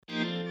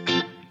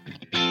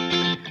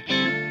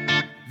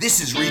This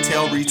is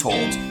Retail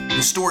Retold,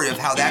 the story of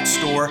how that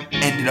store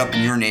ended up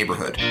in your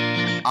neighborhood.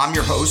 I'm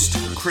your host,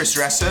 Chris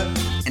Ressa,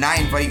 and I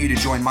invite you to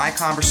join my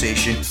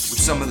conversation with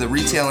some of the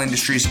retail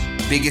industry's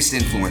biggest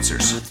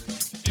influencers.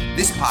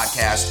 This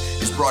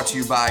podcast is brought to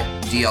you by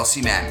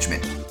DLC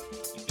Management.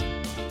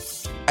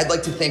 I'd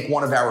like to thank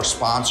one of our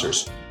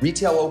sponsors,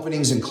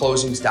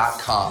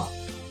 RetailOpeningsandClosings.com.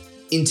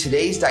 In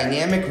today's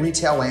dynamic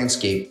retail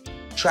landscape,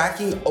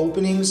 tracking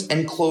openings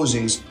and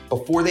closings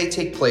before they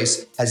take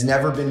place has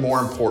never been more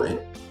important.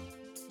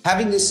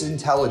 Having this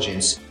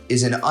intelligence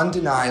is an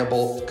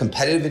undeniable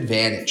competitive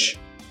advantage.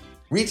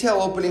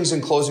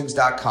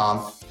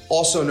 RetailOpeningsandClosings.com,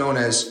 also known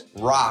as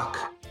ROC,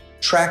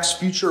 tracks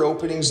future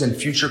openings and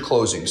future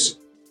closings.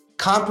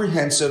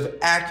 Comprehensive,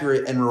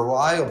 accurate, and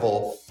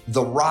reliable,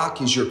 the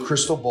ROC is your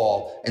crystal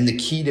ball and the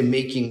key to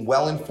making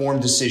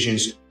well-informed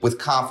decisions with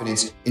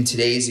confidence in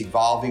today's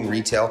evolving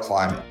retail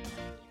climate.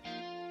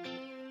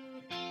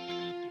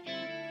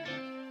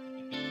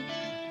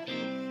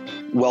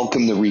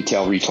 Welcome to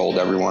Retail Retold,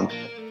 everyone.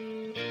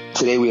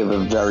 Today we have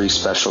a very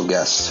special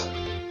guest.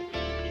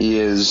 He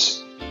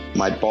is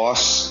my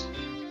boss,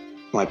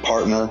 my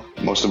partner,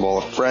 most of all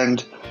a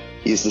friend.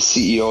 He is the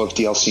CEO of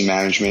DLC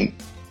Management,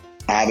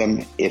 Adam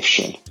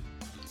Ifshin.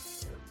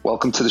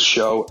 Welcome to the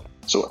show.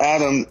 So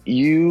Adam,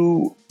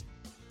 you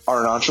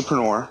are an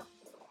entrepreneur,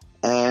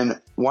 and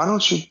why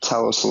don't you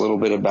tell us a little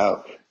bit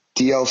about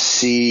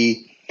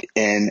DLC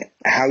and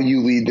how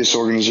you lead this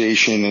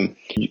organization and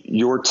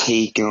your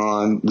take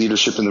on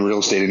leadership in the real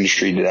estate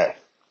industry today?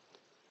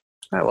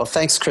 All right, well,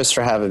 thanks, Chris,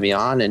 for having me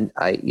on. And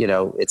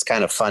it's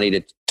kind of funny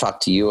to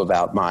talk to you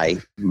about my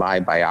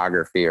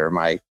biography or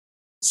my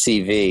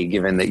CV,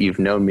 given that you've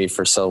known me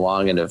for so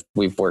long and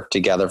we've worked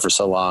together for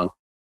so long.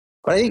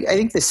 But I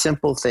think the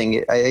simple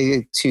thing, I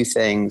think two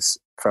things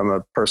from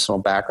a personal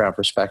background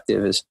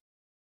perspective is,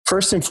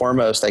 first and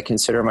foremost, I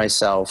consider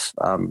myself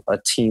a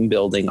team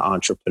building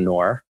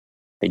entrepreneur.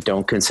 I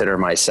don't consider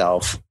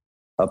myself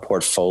a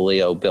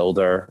portfolio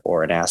builder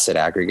or an asset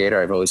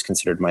aggregator. I've always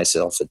considered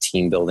myself a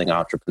team building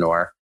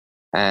entrepreneur.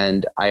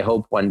 And I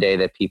hope one day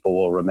that people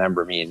will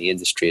remember me in the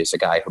industry as a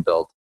guy who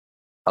built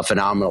a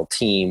phenomenal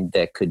team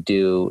that could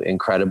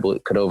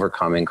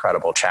overcome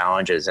incredible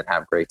challenges and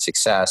have great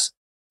success,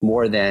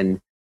 more than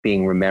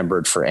being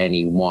remembered for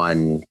any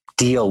one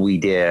deal we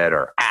did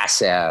or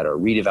asset or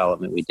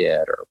redevelopment we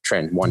did or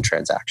one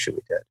transaction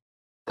we did.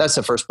 That's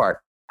the first part.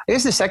 I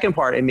guess the second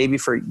part, and maybe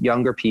for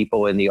younger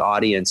people in the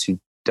audience who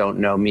don't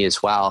know me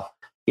as well,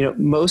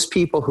 most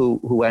people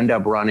who end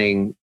up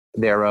running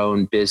their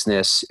own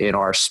business in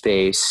our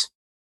space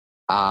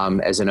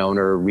as an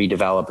owner,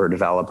 redeveloper,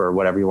 developer,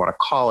 whatever you want to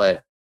call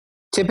it,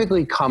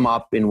 typically come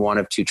up in one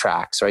of two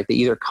tracks, right? They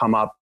either come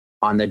up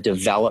on the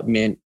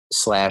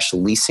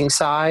development/leasing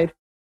side,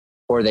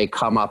 or they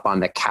come up on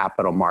the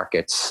capital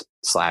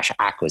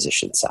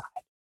markets/acquisition side.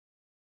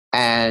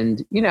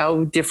 And,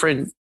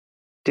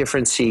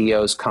 different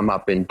CEOs come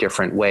up in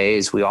different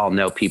ways. We all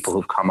know people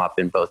who've come up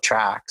in both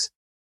tracks.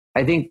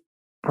 I think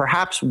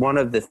perhaps one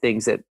of the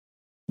things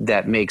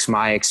that makes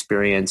my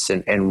experience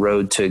and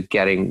road to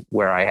getting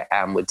where I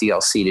am with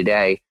DLC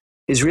today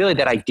is really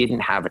that I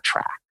didn't have a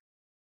track,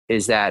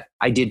 is that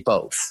I did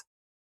both.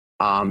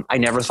 I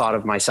never thought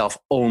of myself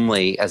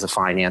only as a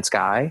finance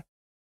guy,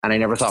 and I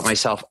never thought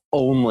myself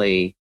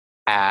only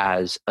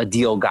as a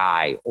deal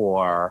guy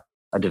or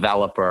a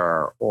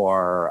developer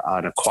or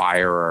an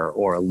acquirer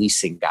or a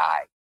leasing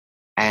guy.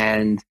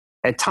 And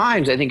at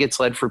times, I think it's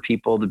led for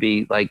people to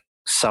be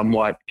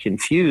somewhat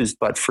confused.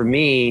 But for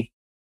me,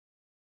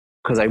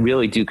 because I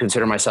really do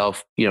consider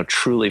myself,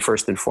 truly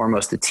first and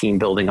foremost a team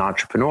building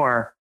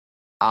entrepreneur,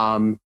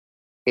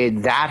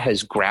 that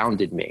has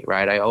grounded me,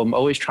 right? I'm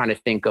always trying to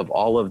think of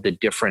all of the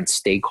different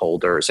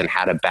stakeholders and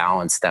how to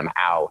balance them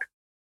out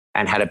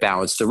and how to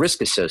balance the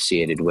risk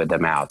associated with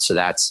them out. So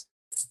that's,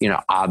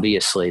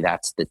 obviously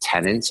that's the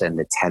tenants and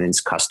the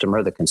tenant's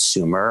customer, the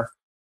consumer.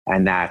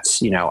 And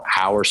that's,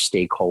 our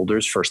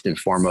stakeholders, first and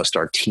foremost,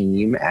 our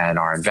team and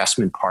our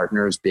investment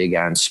partners, big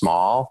and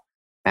small,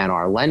 and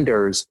our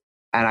lenders.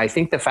 And I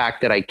think the fact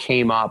that I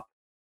came up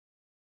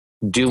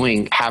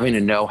having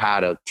to know how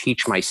to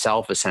teach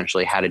myself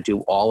essentially how to do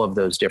all of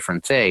those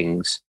different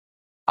things,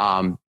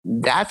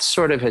 that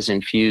sort of has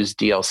infused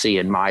DLC,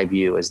 in my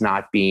view, as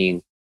not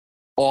being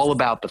all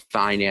about the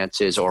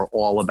finances or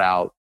all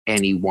about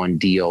any one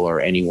deal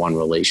or any one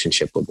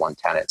relationship with one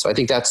tenant. So I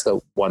think that's the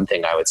one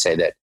thing I would say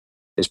that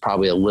is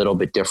probably a little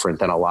bit different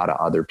than a lot of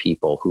other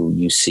people who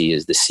you see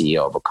as the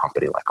CEO of a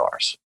company like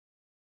ours.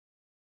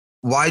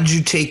 Why'd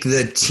you take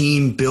the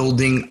team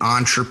building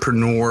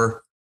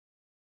entrepreneur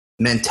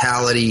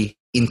mentality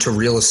into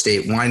real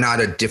estate? Why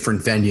not a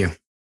different venue?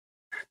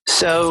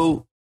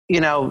 So,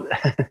 because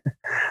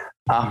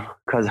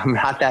I'm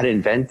not that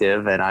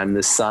inventive, and I'm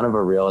the son of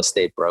a real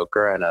estate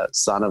broker and a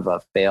son of a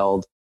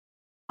failed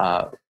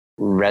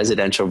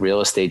residential real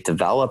estate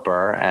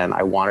developer, and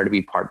I wanted to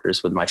be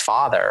partners with my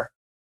father.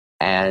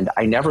 And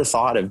I never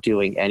thought of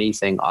doing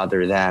anything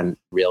other than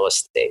real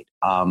estate.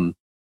 I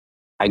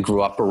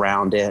grew up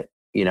around it.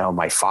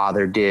 My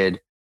father did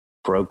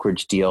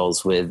brokerage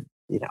deals with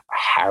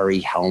Harry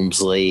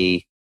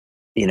Helmsley,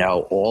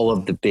 all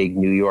of the big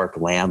New York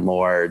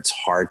landlords,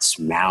 Hart's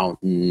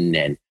Mountain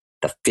and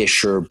the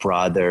Fisher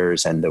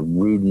brothers and the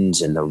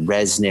Rudins and the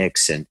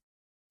Resnicks and,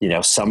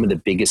 some of the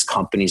biggest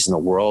companies in the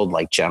world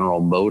like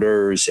General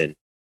Motors. And,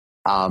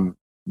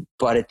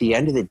 but at the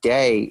end of the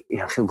day,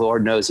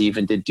 Lord knows he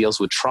even did deals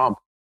with Trump.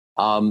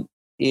 I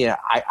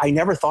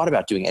never thought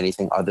about doing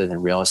anything other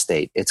than real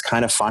estate. It's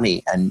kind of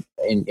funny. And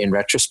in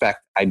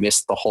retrospect, I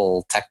missed the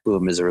whole tech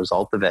boom as a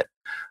result of it.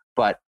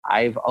 But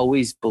I've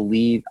always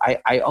believed,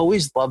 I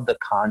always loved the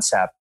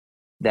concept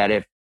that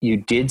if you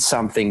did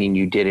something and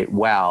you did it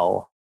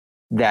well,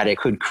 that it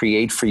could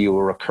create for you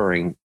a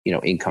recurring,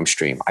 income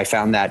stream. I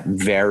found that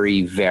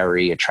very,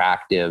 very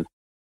attractive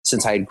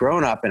since I had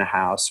grown up in a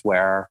house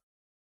where,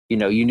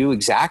 you knew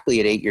exactly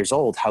at 8 years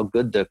old how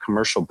good the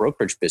commercial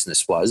brokerage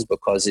business was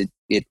because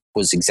it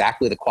was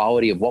exactly the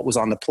quality of what was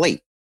on the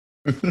plate.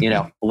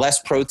 Less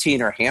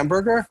protein or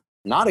hamburger,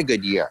 not a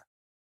good year.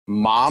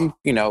 Mom,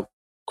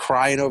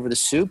 crying over the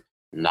soup,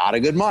 not a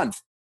good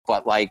month.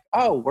 But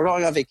we're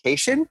going on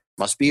vacation,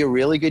 must be a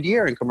really good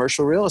year in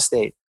commercial real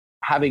estate.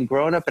 Having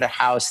grown up in a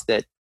house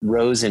that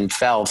rose and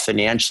fell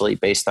financially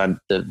based on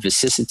the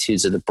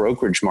vicissitudes of the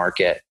brokerage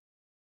market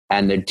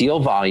and the deal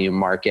volume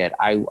market,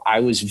 I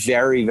was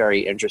very,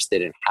 very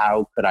interested in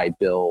how could I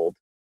build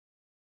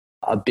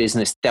a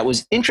business that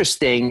was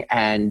interesting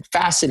and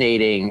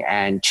fascinating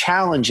and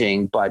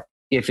challenging, but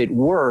if it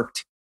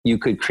worked, you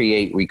could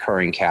create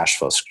recurring cash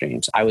flow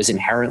streams. I was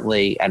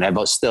inherently, and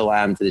I still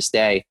am to this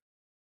day,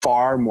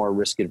 far more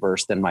risk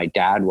adverse than my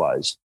dad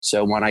was.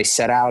 So when I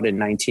set out in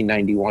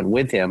 1991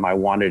 with him, I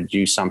wanted to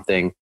do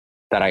something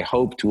that I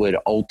hoped would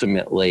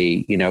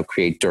ultimately,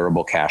 create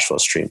durable cash flow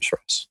streams for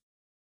us.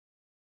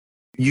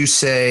 You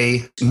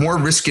say more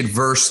risk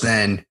adverse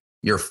than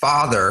your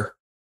father.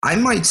 I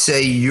might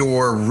say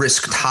you're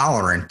risk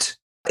tolerant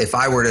if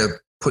I were to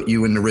put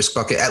you in the risk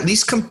bucket, at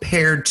least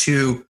compared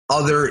to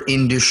other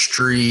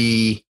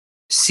industry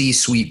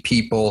C-suite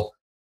people.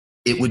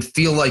 It would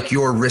feel like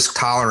you're risk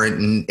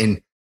tolerant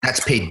and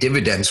that's paid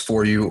dividends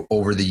for you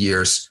over the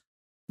years.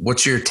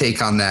 What's your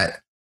take on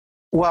that?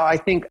 Well, I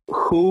think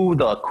who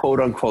the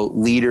quote unquote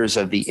leaders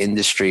of the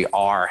industry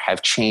are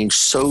have changed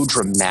so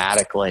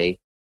dramatically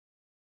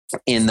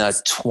in the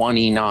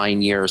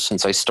 29 years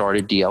since I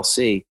started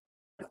DLC.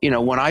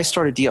 When I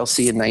started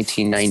DLC in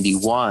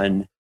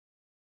 1991,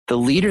 the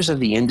leaders of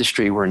the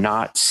industry were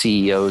not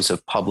CEOs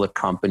of public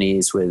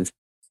companies with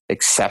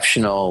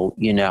exceptional,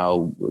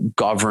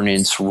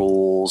 governance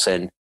rules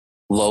and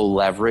low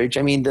leverage.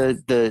 I mean,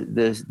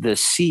 the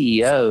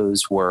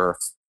CEOs were,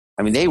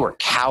 they were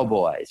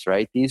cowboys,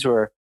 right? These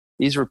were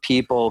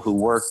people who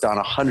worked on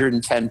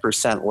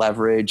 110%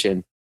 leverage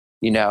and,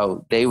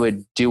 they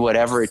would do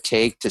whatever it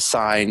take to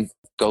sign,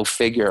 go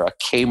figure, a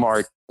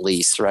Kmart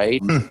lease,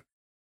 right?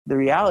 The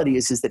reality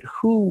is that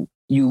who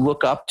you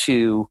look up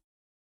to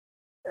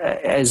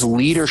as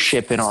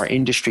leadership in our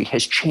industry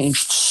has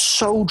changed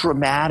so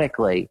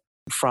dramatically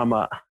from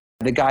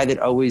the guy that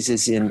always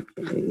is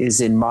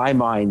in my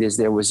mind is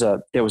there was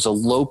a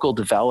local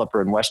developer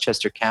in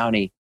Westchester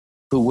County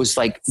who was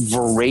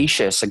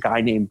voracious, a guy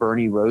named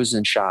Bernie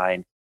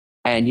Rosenshine.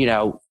 And,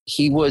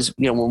 he was,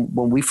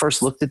 when we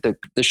first looked at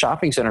the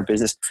shopping center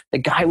business, the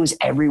guy was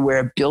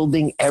everywhere,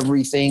 building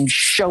everything,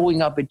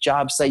 showing up at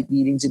job site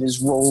meetings in his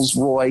Rolls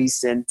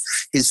Royce and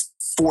his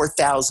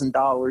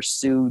 $4,000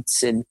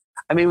 suits. And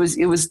it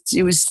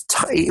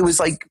was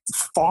like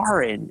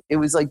foreign. It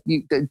was like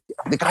the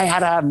guy had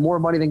to have more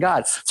money than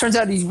God. Turns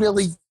out he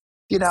really,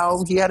 he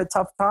had a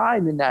tough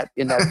time in that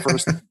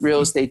first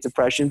real estate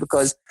depression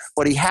because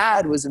what he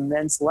had was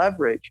immense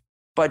leverage.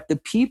 But the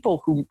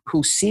people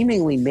who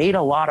seemingly made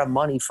a lot of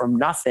money from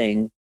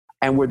nothing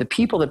and were the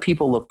people that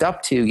people looked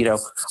up to,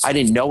 I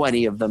didn't know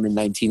any of them in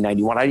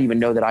 1991. I didn't even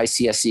know that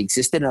ICSC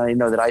existed. And I didn't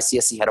know that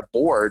ICSC had a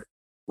board,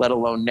 let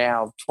alone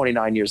now,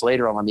 29 years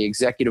later, I'm on the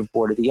executive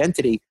board of the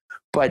entity.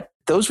 But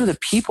those were the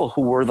people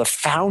who were the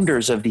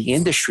founders of the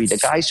industry, the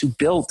guys who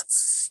built,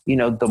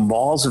 the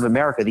malls of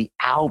America, the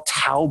Al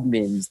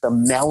Taubmans, the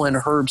Mel and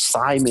Herb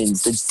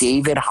Simons, the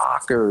David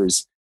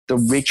Hockers, the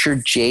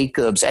Richard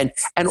Jacobs, and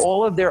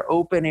all of their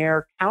open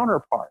air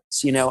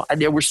counterparts.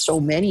 There were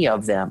so many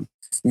of them.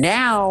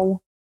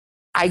 Now,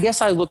 I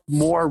guess I look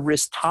more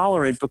risk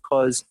tolerant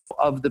because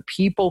of the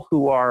people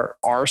who are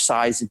our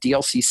size,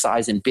 DLC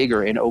size and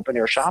bigger in open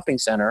air shopping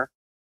center,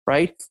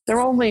 right?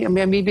 They're only,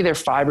 maybe there are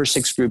 5 or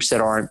 6 groups that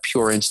aren't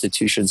pure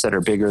institutions that are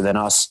bigger than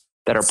us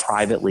that are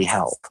privately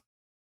held,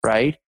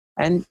 right?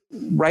 And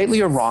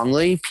rightly or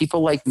wrongly,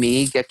 people like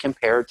me get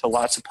compared to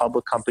lots of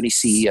public company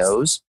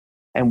CEOs.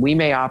 And we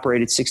may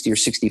operate at 60 or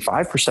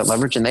 65%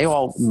 leverage, and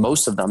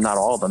most of them, not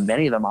all of them,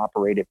 many of them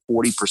operate at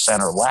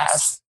 40% or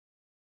less.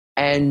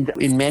 And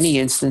in many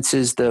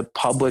instances, the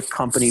public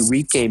company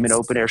REIT game in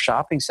open air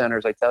shopping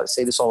centers, I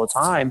say this all the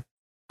time,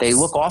 they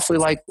look awfully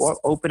like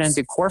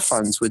open-ended core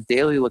funds with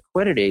daily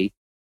liquidity,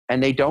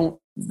 and they don't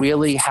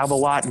really have a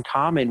lot in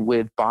common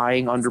with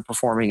buying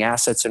underperforming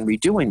assets and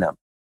redoing them.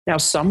 Now,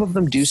 some of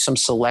them do some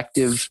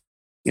selective,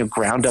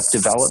 ground-up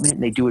development,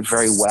 and they do it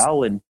very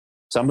well, and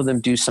Some of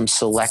them do some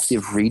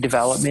selective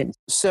redevelopment.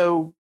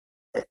 So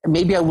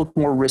maybe I look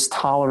more risk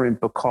tolerant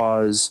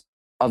because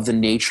of the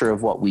nature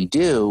of what we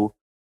do,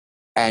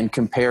 and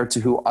compared to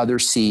who other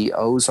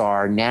CEOs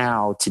are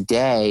now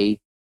today,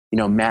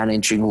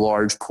 managing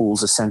large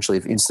pools essentially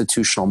of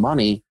institutional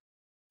money.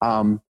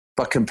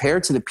 But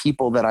compared to the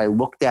people that I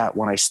looked at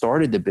when I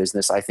started the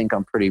business, I think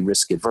I'm pretty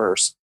risk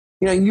adverse.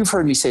 You've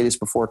heard me say this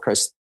before,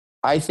 Chris.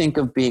 I think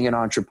of being an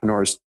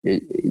entrepreneur,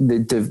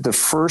 the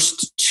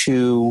first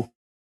two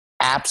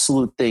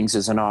absolute things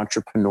as an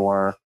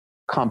entrepreneur,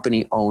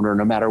 company owner,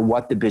 no matter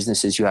what the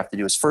business is you have to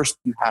do, is first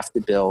you have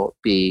to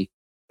be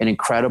an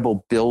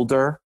incredible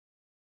builder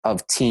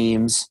of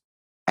teams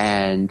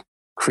and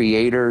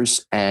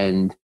creators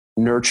and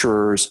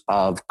nurturers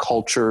of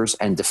cultures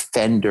and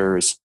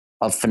defenders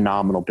of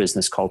phenomenal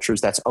business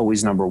cultures. That's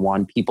always number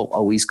one. People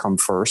always come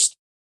first.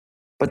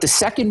 But the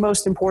second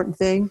most important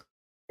thing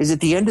is,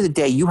 at the end of the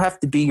day, you have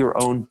to be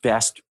your own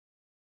best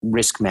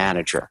risk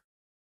manager.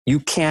 You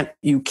can't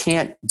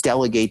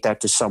delegate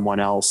that to someone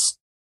else.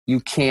 You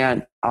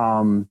can't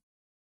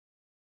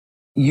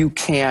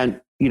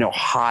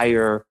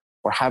hire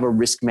or have a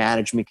risk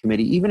management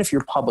committee, even if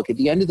you're public. At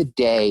the end of the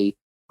day,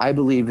 I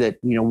believe that,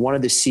 one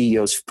of the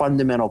CEO's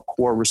fundamental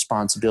core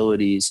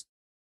responsibilities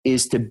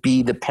is to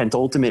be the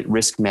penultimate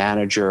risk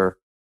manager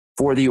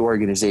for the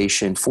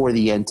organization, for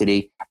the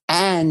entity,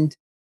 and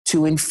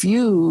to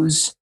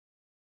infuse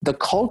the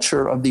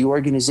culture of the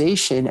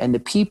organization and the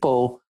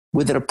people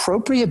with an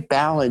appropriate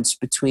balance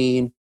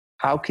between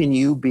how can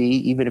you be,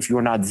 even if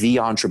you're not the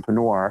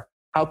entrepreneur,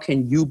 how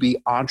can you be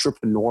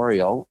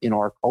entrepreneurial in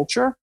our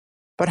culture?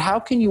 But how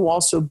can you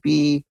also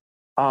be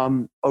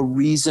a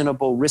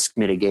reasonable risk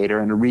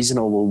mitigator and a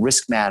reasonable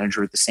risk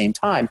manager at the same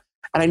time?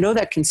 And I know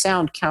that can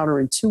sound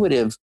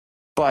counterintuitive,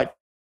 but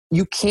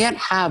you can't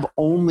have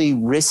only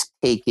risk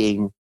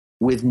taking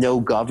with no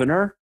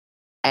governor.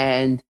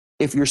 And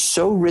if you're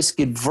so risk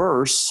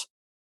adverse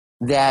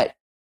that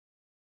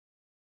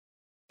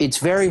it's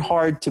very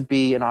hard to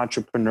be an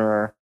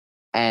entrepreneur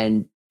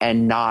and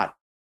not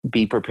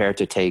be prepared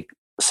to take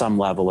some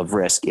level of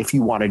risk if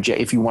you want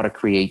to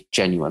create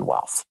genuine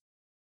wealth.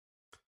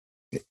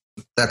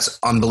 That's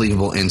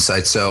unbelievable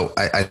insight. So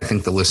I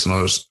think the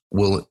listeners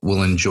will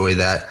enjoy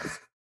that.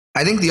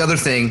 I think the other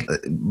thing,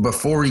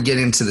 before we get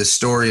into the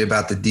story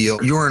about the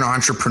deal, you're an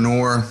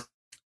entrepreneur,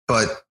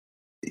 but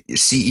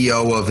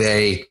CEO of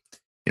a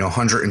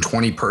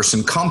 120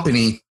 person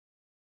company.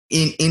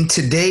 In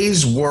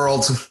today's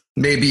world,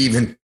 maybe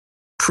even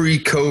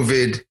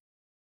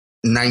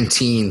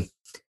pre-COVID-19,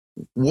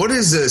 what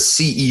is a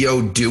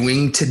CEO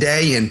doing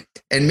today?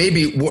 And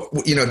maybe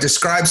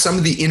describe some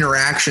of the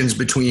interactions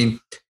between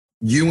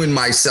you and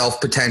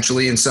myself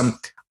potentially and some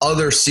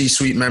other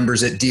C-suite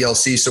members at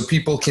DLC, so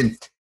people can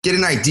get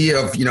an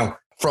idea of,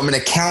 from an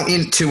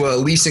accountant to a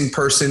leasing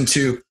person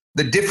to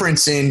the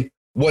difference in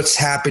what's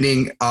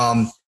happening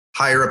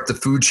higher up the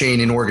food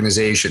chain in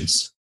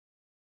organizations.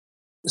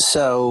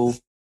 So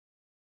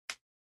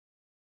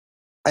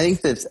I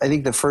think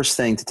the first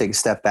thing to take a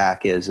step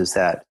back is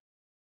that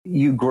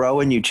you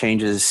grow and you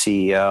change as a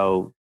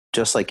CEO,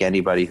 just like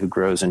anybody who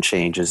grows and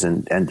changes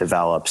and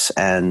develops.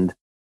 And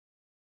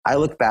I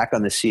look back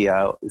on the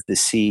CEO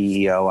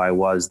I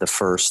was the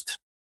first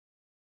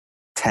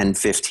 10,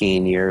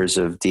 15 years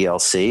of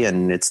DLC,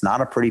 and it's not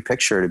a pretty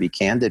picture, to be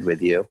candid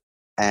with you.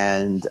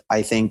 And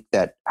I think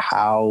that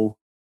how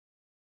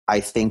I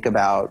think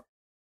about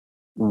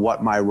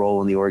what my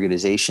role in the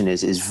organization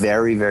is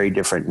very, very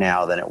different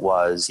now than it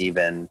was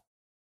even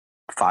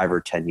 5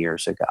 or 10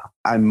 years ago.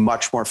 I'm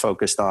much more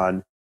focused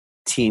on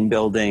team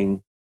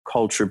building,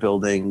 culture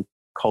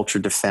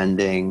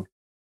defending,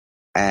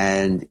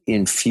 and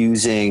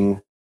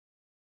infusing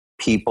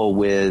people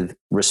with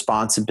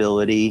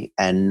responsibility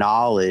and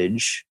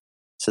knowledge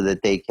so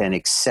that they can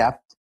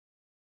accept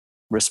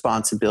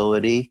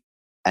responsibility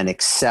and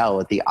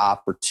excel at the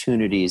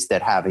opportunities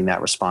that having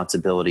that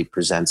responsibility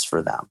presents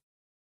for them.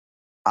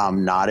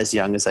 I'm not as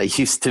young as I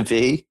used to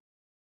be.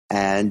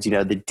 And,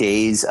 the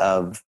days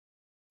of,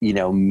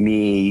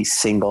 me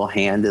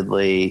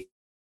single-handedly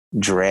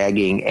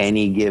dragging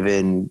any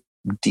given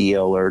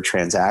deal or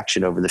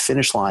transaction over the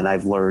finish line,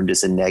 I've learned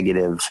is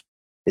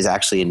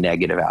actually a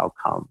negative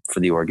outcome for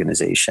the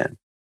organization.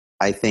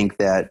 I think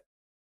that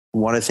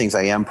one of the things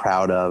I am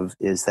proud of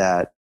is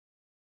that,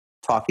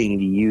 talking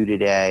to you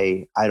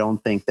today, I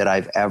don't think that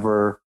I've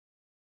ever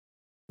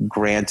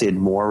granted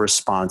more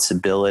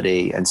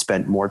responsibility and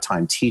spent more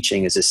time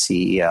teaching as a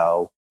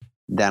CEO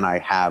than I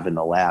have in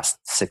the last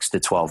 6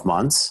 to 12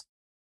 months.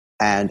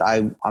 And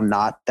I'm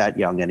not that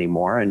young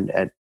anymore. And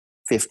at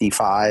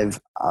 55,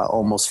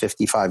 almost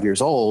 55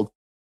 years old,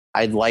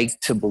 I'd like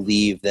to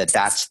believe that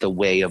that's the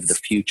way of the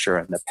future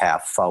and the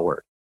path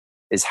forward,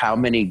 is how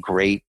many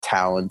great,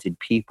 talented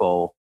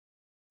people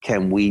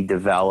can we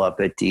develop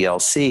at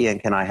DLC, and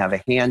can I have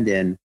a hand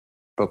in?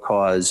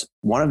 Because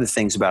one of the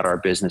things about our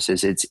business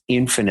is it's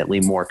infinitely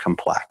more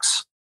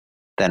complex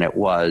than it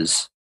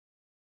was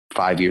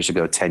 5 years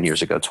ago, 10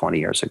 years ago, 20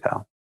 years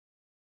ago.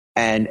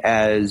 And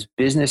as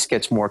business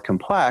gets more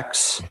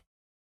complex,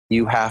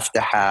 You have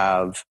to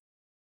have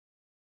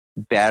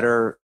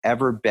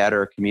ever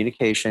better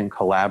communication,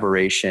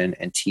 collaboration,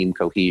 and team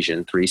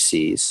cohesion, 3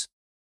 C's.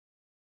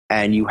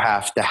 And you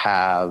have to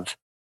have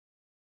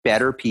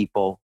better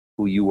people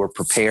who you are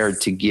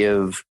prepared to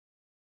give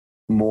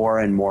more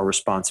and more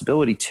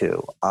responsibility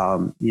to.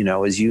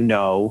 As you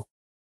know,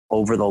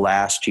 over the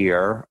last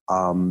year,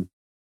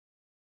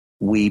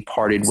 we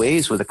parted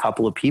ways with a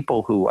couple of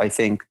people who I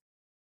think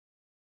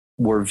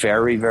were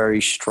very,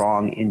 very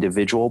strong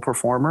individual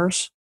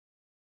performers,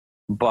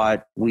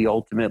 but we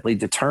ultimately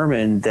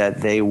determined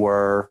that they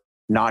were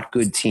not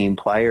good team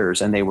players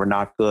and they were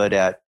not good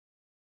at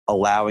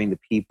allowing the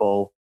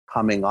people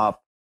coming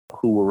up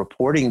who were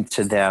reporting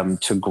to them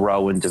to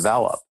grow and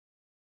develop.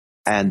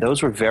 And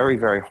those were very,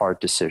 very hard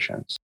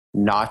decisions,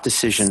 not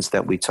decisions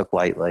that we took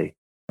lightly.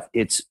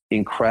 It's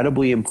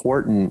incredibly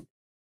important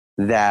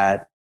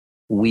that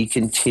we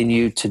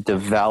continue to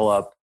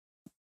develop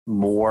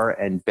more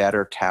and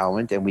better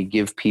talent and we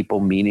give people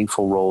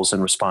meaningful roles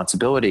and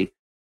responsibility.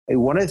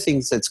 And one of the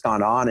things that's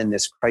gone on in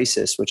this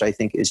crisis, which I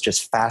think is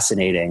just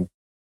fascinating,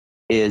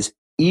 is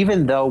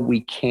even though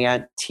we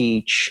can't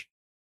teach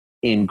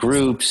in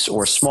groups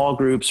or small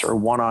groups or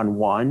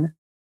one-on-one,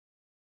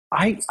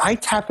 I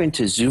tap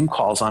into Zoom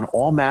calls on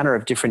all manner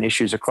of different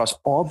issues across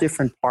all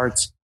different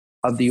parts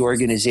of the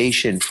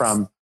organization,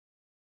 from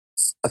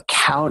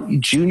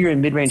junior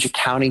and mid-range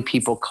accounting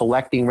people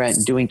collecting rent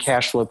and doing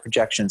cash flow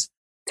projections,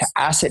 to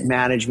asset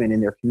management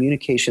and their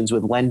communications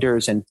with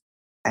lenders and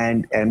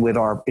with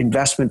our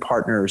investment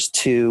partners,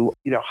 to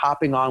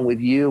hopping on with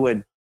you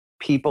and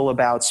people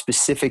about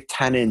specific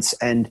tenants.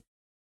 And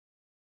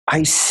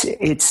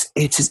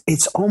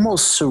it's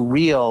almost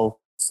surreal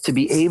to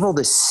be able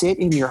to sit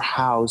in your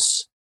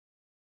house,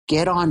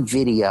 get on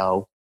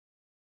video,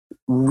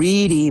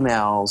 read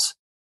emails,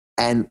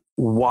 and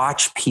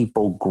watch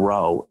people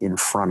grow in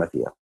front of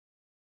you.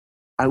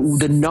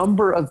 The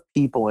number of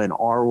people in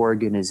our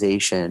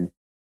organization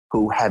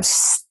who have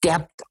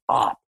stepped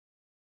up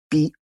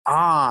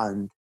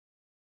beyond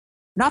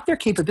not their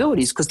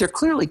capabilities, because they're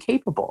clearly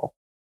capable,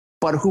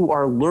 but who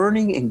are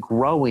learning and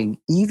growing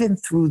even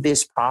through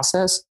this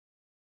process,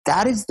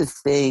 that is the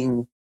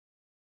thing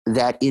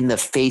that, in the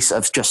face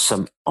of just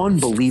some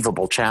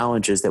unbelievable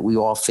challenges that we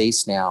all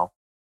face now,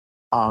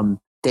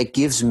 that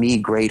gives me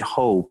great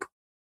hope.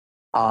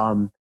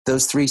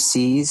 Those 3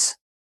 C's,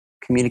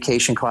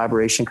 communication,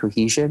 collaboration,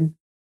 cohesion,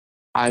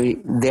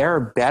 they're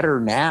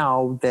better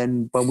now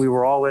than when we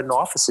were all in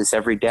offices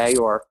every day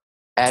or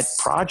at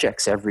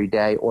projects every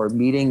day or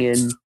meeting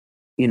in,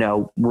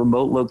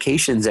 remote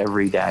locations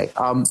every day.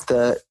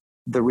 The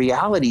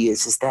reality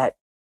is that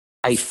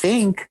I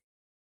think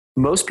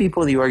most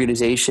people in the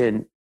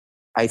organization,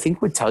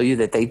 would tell you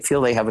that they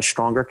feel they have a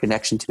stronger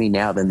connection to me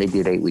now than they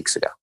did 8 weeks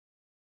ago.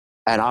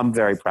 And I'm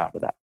very proud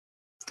of that.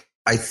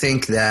 I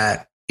think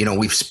that,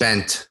 we've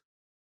spent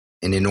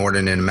an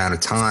inordinate amount of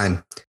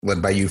time,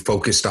 led by you,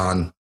 focused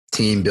on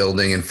team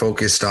building and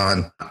focused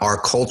on our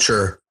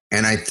culture.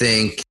 And I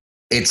think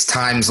it's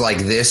times like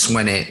this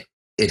when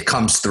it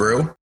comes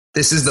through.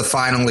 This is the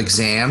final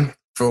exam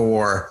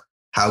for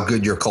how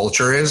good your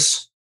culture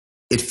is.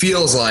 It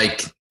feels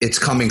like it's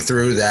coming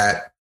through,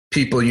 that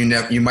people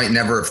you might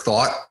never have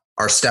thought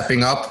are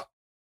stepping up.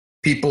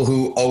 People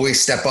who always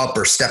step up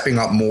are stepping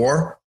up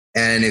more.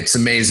 And it's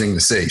amazing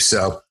to see.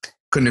 So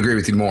couldn't agree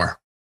with you more.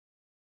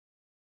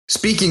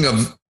 Speaking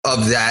of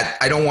that,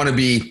 I don't want to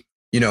be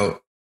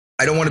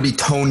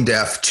tone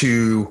deaf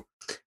to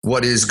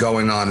what is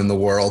going on in the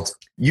world.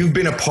 You've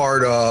been a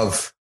part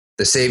of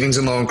the savings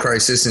and loan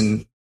crisis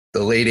in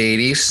the late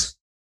 80s,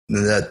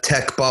 the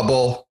tech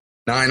bubble,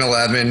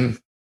 9/11,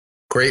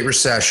 Great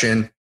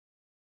Recession,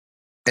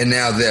 and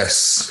now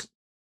this.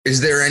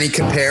 Is there any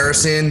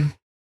comparison?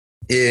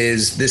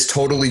 Is this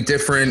totally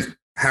different?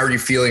 How are you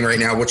feeling right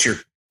now? What's your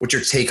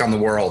take on the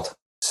world?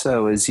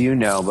 So, as you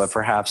know, but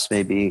perhaps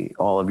maybe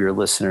all of your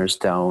listeners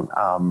don't,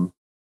 I'm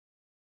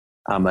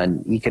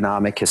an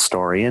economic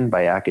historian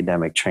by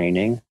academic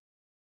training,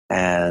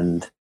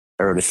 and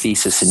I wrote a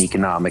thesis in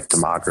economic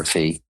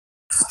demography.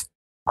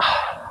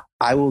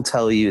 I will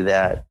tell you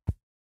that,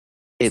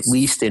 at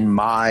least in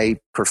my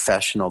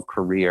professional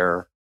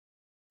career,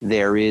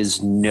 there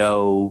is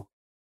no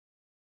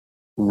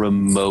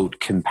remote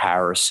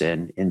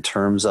comparison in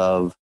terms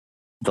of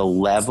the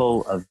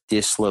level of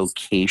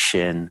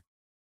dislocation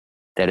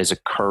that is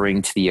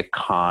occurring to the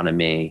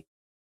economy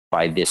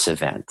by this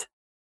event.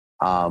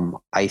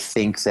 I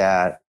think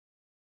that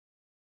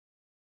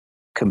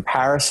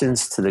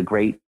comparisons to the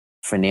great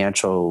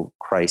financial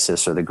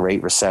crisis or the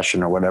Great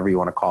Recession or whatever you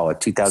want to call it,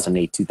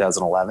 2008,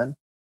 2011,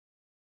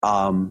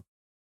 are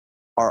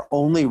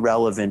only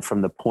relevant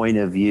from the point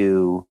of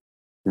view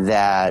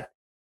that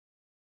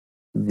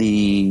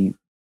the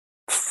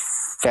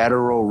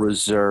Federal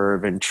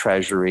Reserve and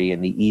Treasury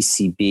and the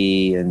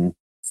ECB and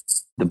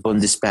the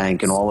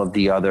Bundesbank and all of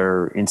the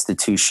other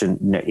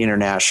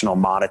international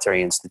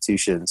monetary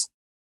institutions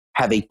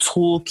have a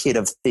toolkit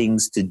of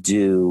things to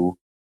do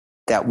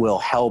that will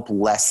help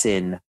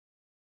lessen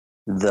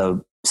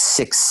the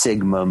Six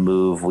Sigma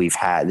move we've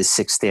had, the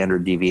six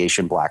standard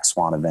deviation black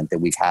swan event that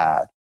we've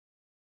had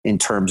in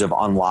terms of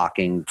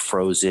unlocking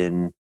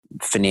frozen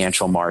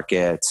financial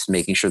markets,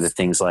 making sure that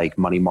things like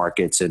money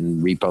markets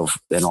and repo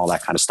and all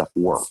that kind of stuff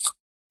work.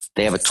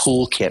 They have a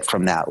toolkit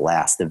from that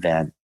last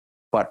event.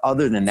 But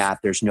other than that,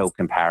 there's no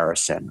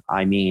comparison.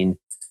 I mean,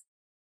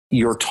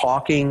 you're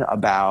talking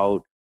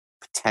about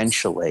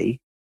potentially,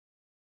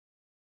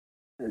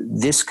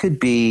 this could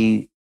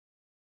be,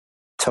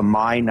 to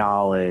my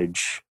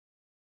knowledge,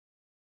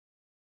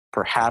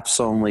 perhaps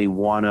only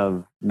one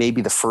of,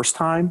 maybe the first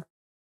time,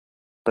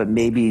 but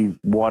maybe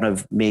one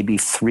of maybe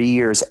 3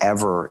 years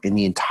ever in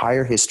the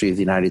entire history of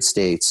the United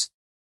States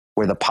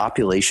where the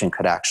population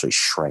could actually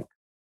shrink.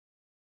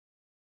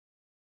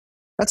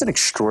 That's an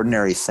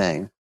extraordinary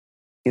thing.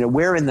 You know,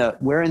 we're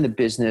in the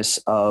business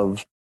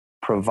of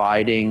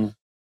providing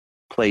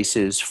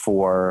places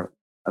for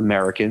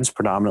Americans,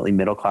 predominantly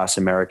middle-class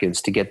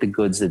Americans, to get the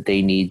goods that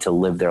they need to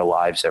live their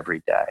lives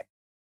every day.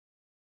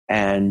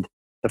 And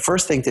the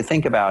first thing to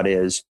think about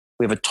is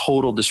we have a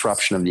total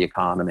disruption of the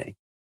economy.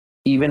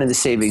 Even in the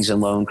savings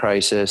and loan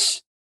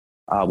crisis,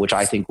 which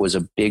I think was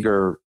a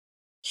bigger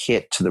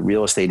hit to the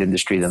real estate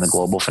industry than the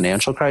global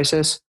financial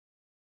crisis,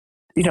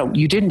 you know,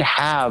 you didn't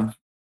have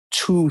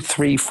 2,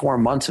 3, 4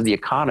 months of the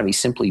economy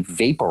simply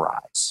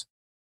vaporize.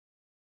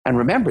 And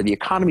remember, the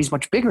economy is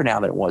much bigger now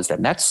than it was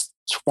then. That's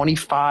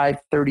 25,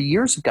 30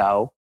 years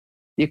ago.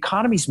 The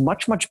economy is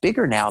much, much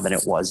bigger now than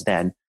it was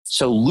then.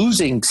 So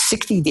losing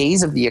 60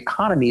 days of the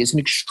economy is an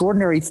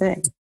extraordinary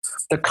thing.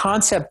 The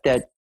concept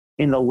that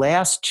in the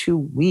last 2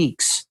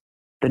 weeks,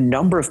 the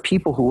number of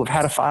people who have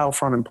had to file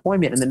for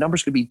unemployment, and the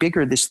numbers could be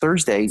bigger this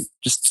Thursday,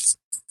 just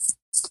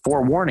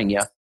forewarning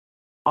you,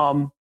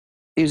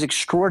 is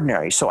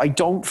extraordinary. So I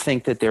don't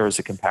think that there is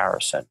a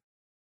comparison.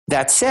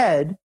 That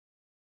said,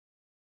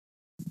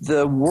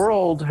 the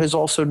world has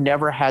also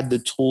never had the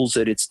tools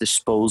at its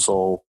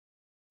disposal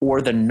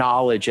or the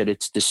knowledge at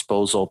its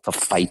disposal to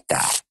fight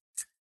that.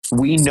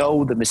 We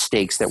know the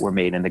mistakes that were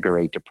made in the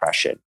Great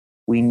Depression.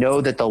 We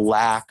know that the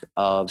lack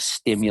of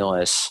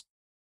stimulus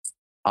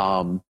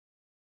that,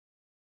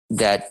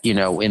 you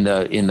know, in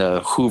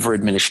the Hoover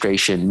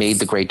administration made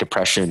the Great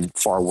Depression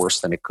far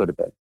worse than it could have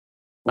been.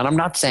 And I'm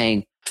not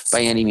saying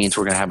by any means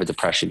we're going to have a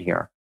depression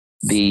here.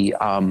 The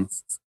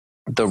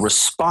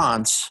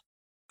response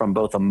from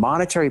both a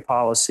monetary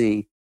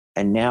policy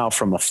and now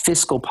from a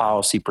fiscal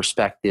policy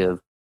perspective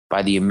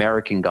by the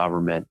American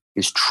government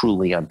is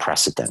truly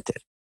unprecedented.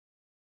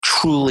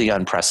 Truly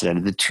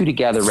unprecedented. The two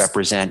together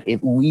represent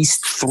at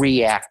least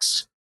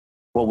 3x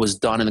what was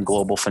done in the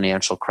global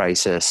financial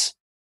crisis.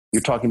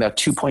 You're talking about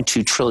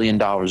 $2.2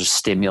 trillion of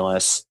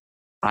stimulus.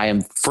 I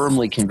am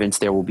firmly convinced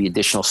there will be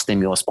additional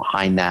stimulus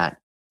behind that.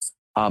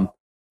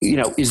 You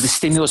know, is the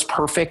stimulus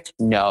perfect?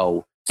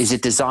 No. Is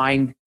it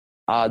designed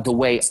the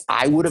way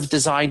I would have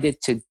designed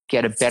it to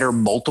get a better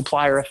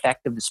multiplier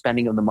effect of the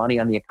spending of the money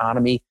on the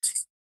economy?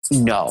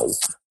 No.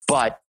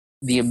 But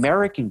the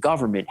American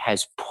government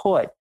has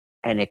put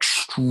an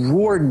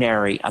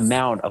extraordinary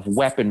amount of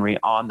weaponry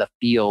on the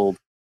field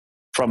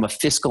from a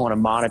fiscal and a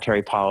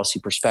monetary policy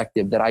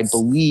perspective that I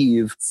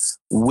believe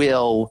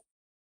will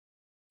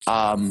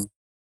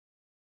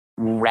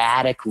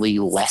radically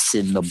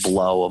lessen the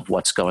blow of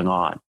what's going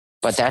on.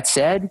 But that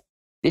said,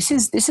 this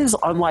is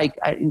unlike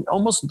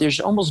there's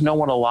almost no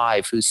one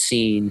alive who's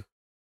seen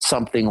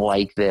something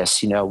like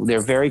this. You know, there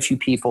are very few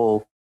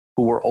people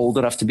who were old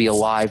enough to be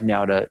alive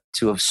now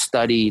to have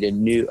studied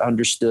and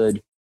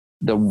understood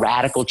the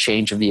radical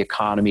change of the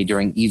economy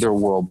during either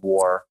world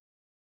war.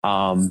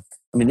 I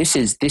mean, this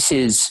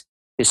is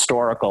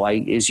historical.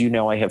 As you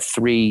know, I have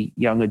 3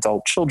 young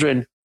adult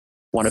children,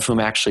 one of whom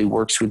actually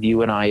works with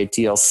you and I at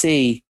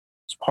DLC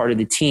as part of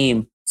the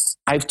team.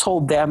 I've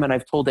told them, and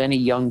I've told any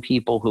young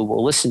people who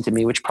will listen to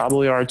me, which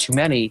probably aren't too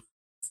many,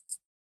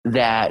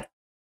 that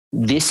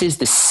this is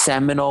the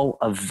seminal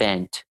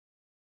event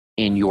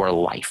in your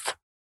life.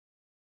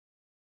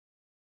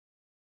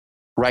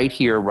 Right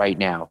here, right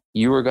now.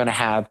 You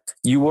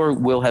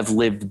will have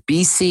lived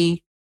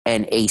BC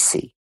and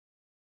AC,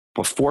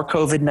 before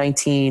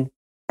COVID-19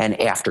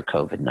 and after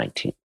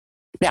COVID-19.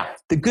 Now,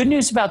 the good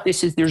news about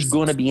this is there's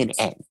going to be an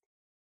end,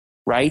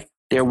 right?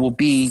 It will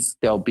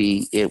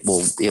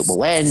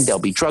end. There'll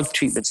be drug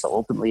treatments. There'll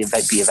ultimately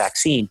be a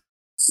vaccine.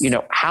 You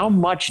know,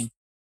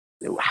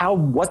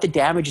 what the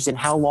damage is and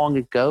how long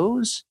it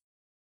goes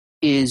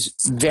is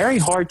very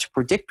hard to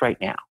predict right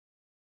now.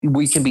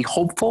 We can be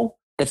hopeful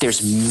that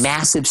there's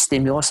massive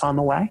stimulus on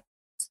the way.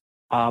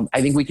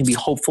 I think we can be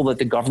hopeful that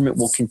the government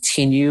will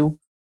continue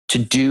to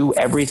do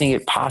everything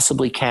it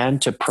possibly can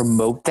to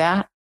promote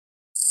that.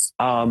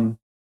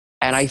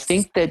 And I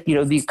think that, you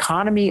know, the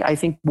economy, I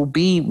think, will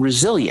be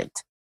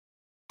resilient.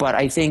 But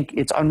I think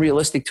it's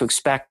unrealistic to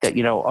expect that,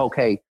 you know,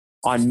 okay,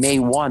 on May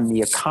 1, the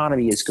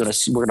economy we're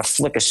going to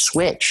flick a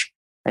switch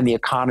and the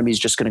economy is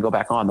just going to go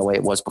back on the way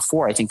it was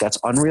before. I think that's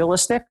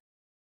unrealistic.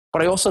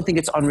 But I also think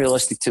it's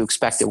unrealistic to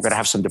expect that we're going to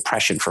have some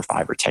depression for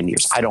 5 or 10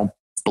 years. I don't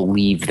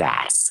believe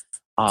that.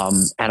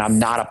 And I'm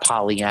not a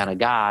Pollyanna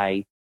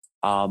guy.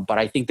 But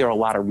I think there are a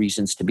lot of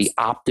reasons to be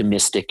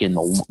optimistic in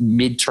the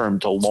midterm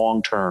to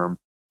long term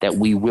that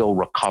we will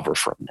recover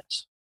from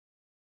this.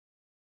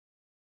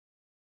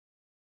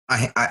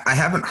 I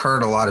haven't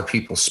heard a lot of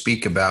people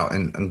speak about,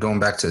 and going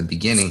back to the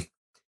beginning,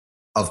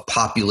 of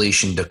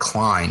population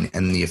decline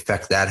and the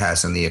effect that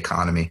has on the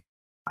economy.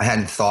 I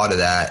hadn't thought of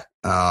that.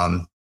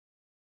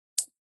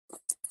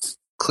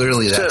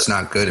 Clearly, that's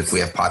not good if we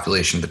have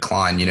population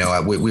decline. You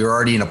know, we were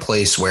already in a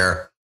place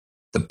where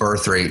the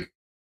birth rate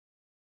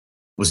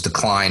was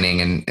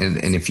declining. And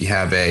if you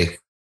have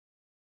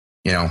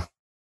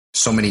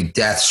so many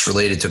deaths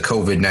related to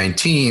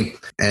COVID-19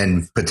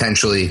 and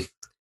potentially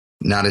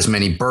not as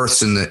many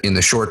births in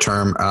the short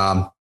term,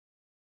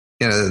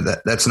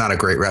 that's not a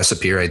great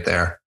recipe right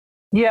there.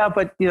 Yeah,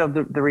 but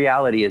the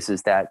reality is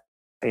that,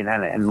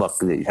 and look,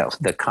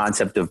 the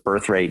concept of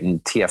birth rate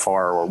and TFR,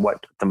 or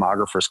what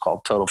demographers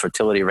call total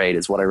fertility rate,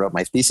 is what I wrote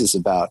my thesis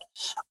about.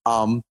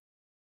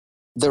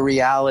 The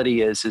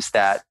reality is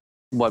that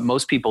what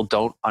most people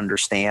don't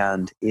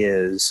understand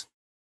is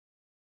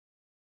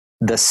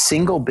the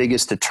single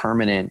biggest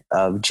determinant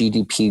of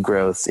GDP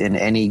growth in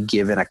any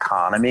given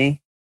economy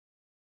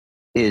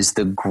is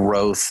the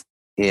growth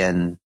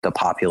in the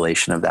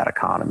population of that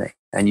economy.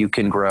 And you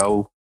can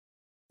grow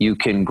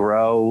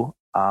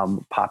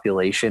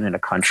population in a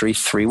country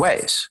three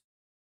ways.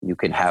 You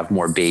can have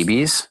more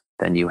babies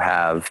than you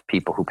have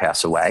people who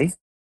pass away.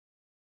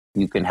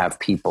 You can have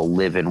people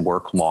live and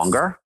work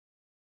longer,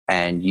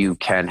 and you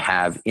can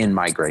have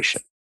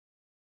in-migration.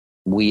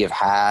 We have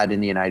had in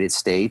the United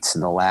States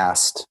in the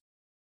last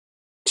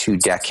 2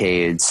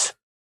 decades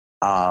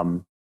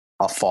a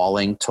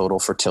falling total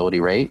fertility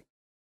rate.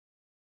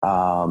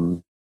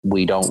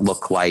 We don't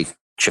look like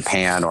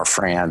Japan or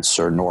France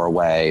or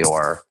Norway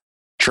or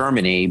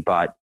Germany,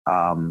 but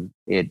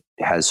it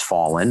has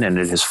fallen, and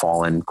it has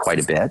fallen quite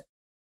a bit.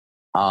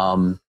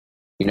 One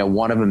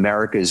of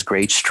America's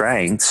great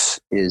strengths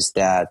is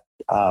that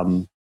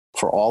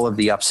for all of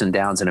the ups and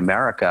downs in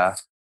America,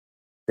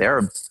 there are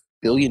a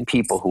billion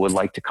people who would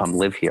like to come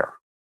live here.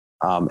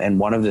 And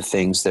one of the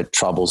things that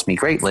troubles me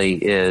greatly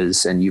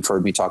is, and you've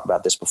heard me talk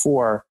about this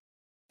before,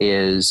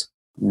 is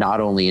not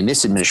only in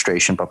this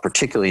administration, but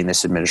particularly in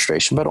this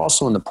administration, but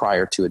also in the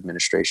prior 2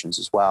 administrations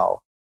as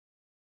well,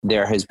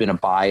 there has been a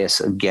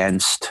bias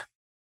against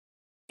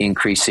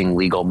increasing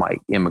legal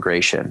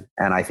immigration.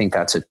 And I think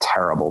that's a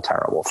terrible,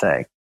 terrible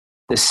thing.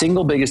 The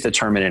single biggest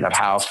determinant of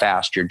how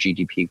fast your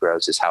GDP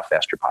grows is how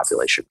fast your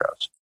population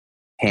grows.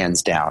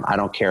 Hands down. I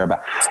don't care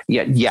about,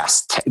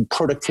 yes,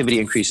 productivity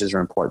increases are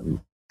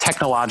important.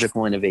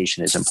 Technological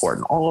innovation is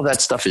important. All of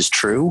that stuff is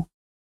true.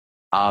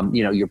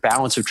 Your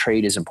balance of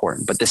trade is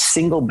important. But the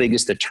single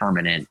biggest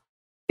determinant,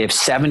 if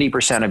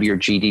 70% of your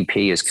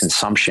GDP is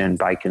consumption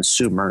by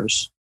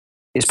consumers,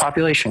 is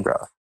population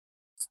growth.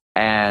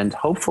 And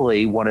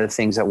hopefully one of the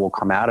things that will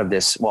come out of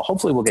this,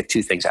 hopefully we'll get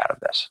 2 things out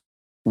of this.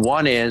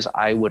 One is,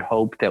 I would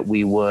hope that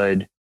we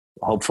would,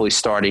 hopefully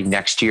starting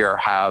next year,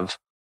 have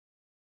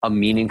a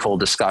meaningful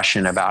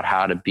discussion about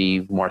how to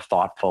be more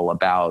thoughtful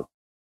about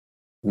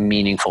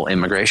meaningful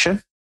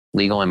immigration,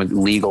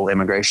 legal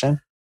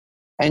immigration.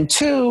 And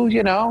 2,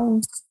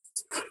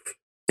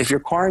 if you're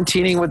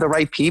quarantining with the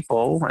right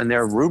people, and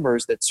there are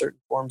rumors that certain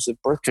forms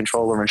of birth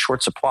control are in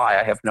short supply,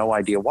 I have no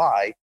idea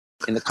why,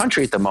 in the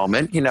country at the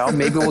moment,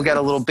 maybe we'll get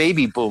a little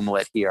baby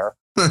boomlet here,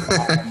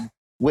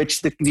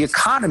 which the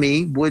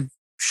economy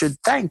should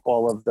thank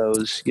all of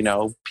those,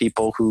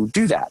 people who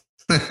do that,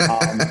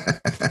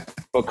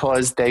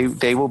 because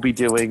they will be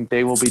doing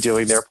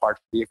their part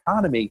for the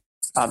economy.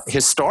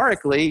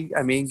 Historically,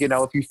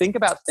 if you think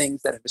about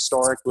things that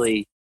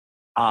historically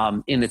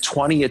in the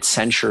 20th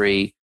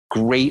century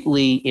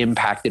greatly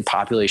impacted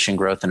population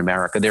growth in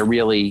America, they're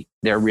really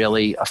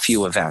a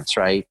few events,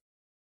 right?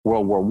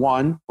 World War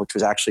I, which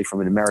was actually from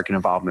an American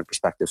involvement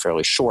perspective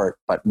fairly short,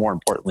 but more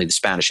importantly, the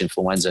Spanish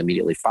influenza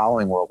immediately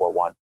following World War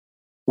I.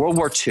 World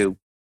War II,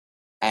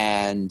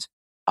 and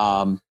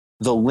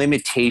the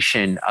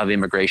limitation of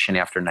immigration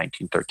after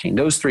 1913.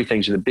 Those 3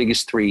 things are the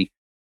biggest 3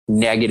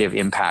 negative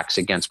impacts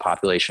against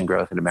population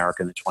growth in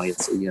America in the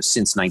 20th,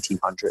 since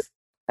 1900.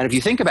 And if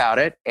you think about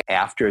it,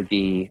 after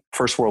the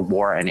First World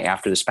War and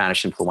after the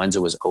Spanish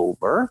influenza was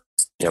over,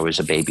 there was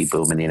a baby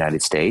boom in the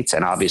United States.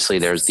 And obviously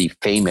there's the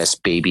famous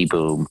baby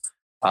boom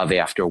of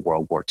after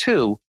World War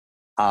II.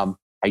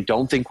 I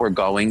don't think we're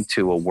going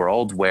to a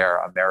world where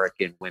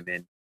American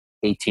women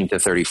 18 to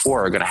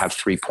 34 are going to have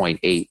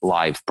 3.8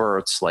 live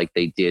births like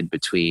they did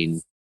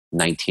between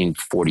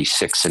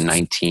 1946 and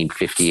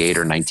 1958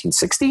 or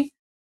 1960.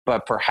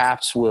 But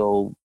perhaps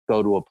we'll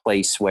go to a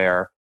place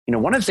where,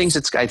 one of the things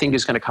I think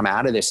is going to come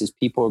out of this is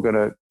people are going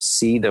to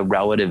see the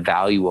relative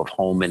value of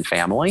home and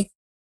family.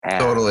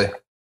 Totally.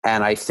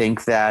 And I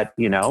think that,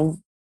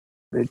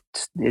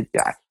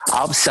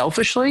 I'll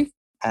selfishly,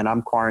 and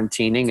I'm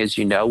quarantining, as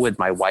you know, with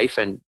my wife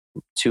and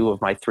 2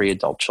 of my 3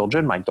 adult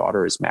children. My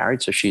daughter is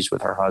married, so she's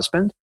with her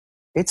husband.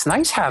 It's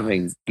nice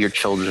having your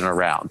children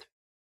around.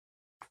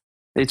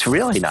 It's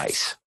really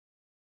nice.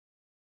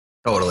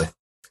 Totally.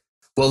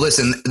 Well,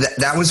 listen,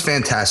 that was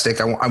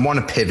fantastic. I want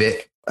to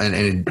pivot.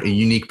 and a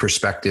unique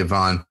perspective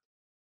on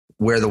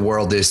where the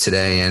world is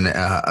today, and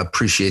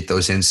appreciate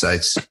those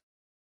insights.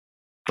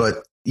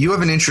 But you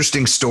have an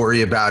interesting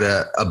story about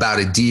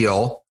a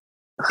deal,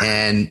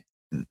 and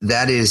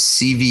that is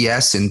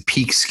CVS in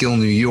Peekskill,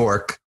 New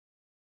York.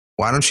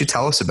 Why don't you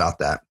tell us about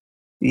that?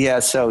 Yeah.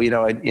 So,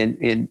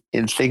 in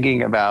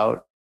thinking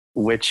about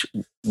which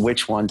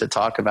one to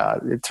talk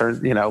about, it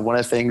turns, one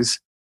of the things,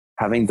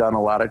 having done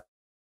a lot of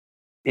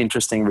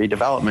interesting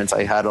redevelopments,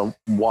 I had a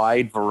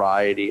wide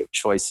variety of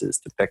choices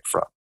to pick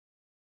from.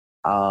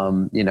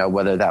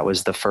 Whether that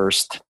was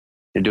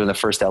doing the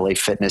first LA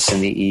Fitness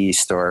in the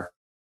East, or,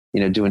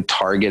 doing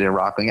Target in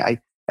Rockland.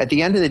 At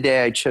the end of the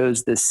day, I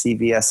chose this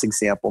CVS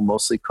example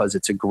mostly because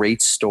it's a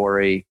great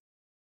story.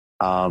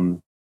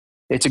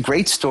 It's a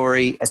great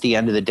story at the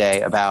end of the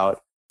day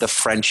about the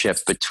friendship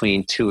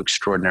between two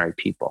extraordinary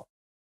people.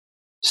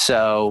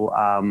 So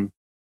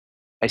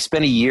I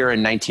spent a year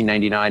in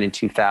 1999 and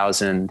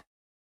 2000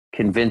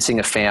 convincing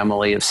a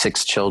family of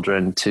 6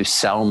 children to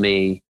sell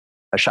me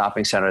a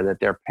shopping center that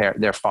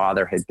their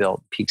father had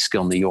built in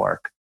Peekskill, New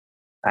York.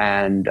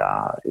 And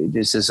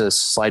this is a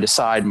slight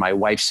aside, my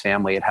wife's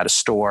family had a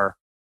store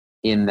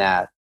in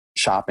that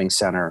shopping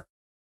center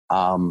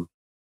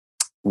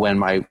when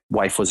my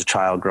wife was a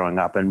child growing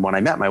up. And when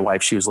I met my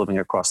wife, she was living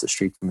across the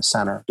street from the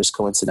center, just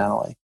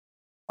coincidentally.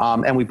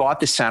 And we bought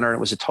the center. It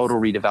was a total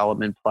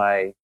redevelopment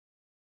play.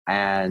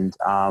 And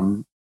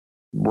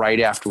right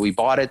after we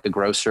bought it, the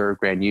grocer,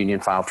 Grand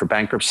Union, filed for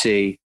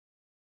bankruptcy.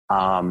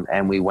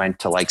 And we went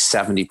to like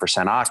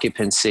 70%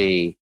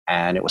 occupancy,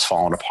 and it was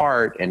falling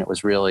apart. And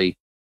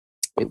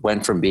it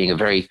went from being a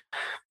very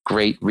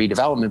great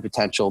redevelopment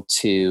potential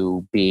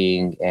to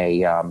being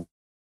a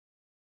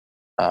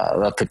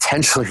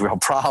potentially real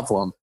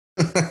problem.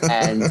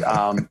 And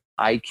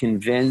I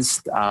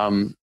convinced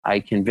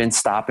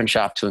Stop and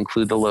Shop to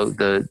include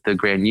the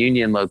Grand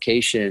Union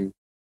location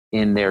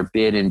in their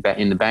bid in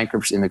the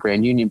bankruptcy, in the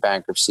Grand Union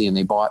bankruptcy, and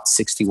they bought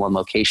 61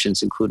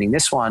 locations, including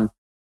this one.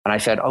 And I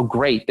said, "Oh,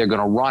 great! They're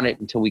going to run it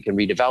until we can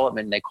redevelop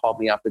it." And they called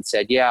me up and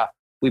said, "Yeah,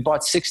 we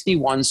bought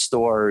 61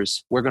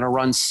 stores. We're going to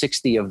run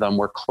 60 of them.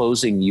 We're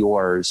closing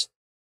yours.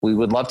 We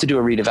would love to do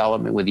a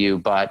redevelopment with you,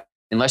 but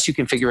unless you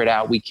can figure it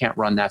out, we can't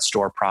run that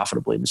store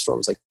profitably." And the store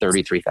was like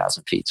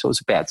 33,000 feet. So it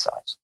was a bad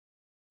size.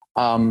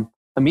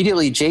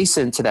 Immediately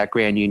adjacent to that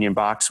Grand Union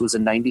box was a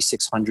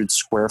 9,600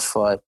 square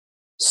foot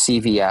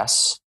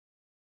CVS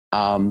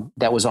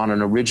that was on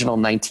an original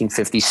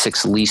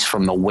 1956 lease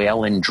from the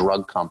Whalen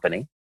Drug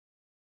Company.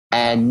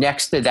 And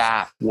next to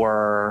that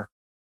were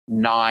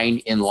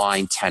 9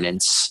 inline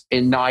tenants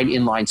in 9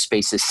 inline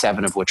spaces,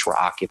 7 of which were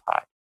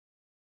occupied.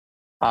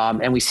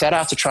 And we set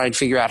out to try and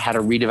figure out how to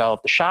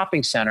redevelop the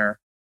shopping center.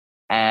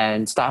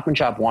 And Stop and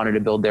Shop wanted to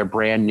build their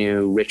brand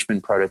new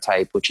Richmond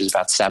prototype, which is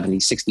about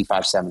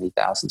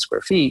 70,000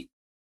 square feet.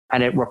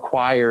 And it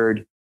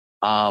required,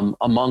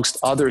 amongst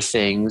other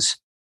things,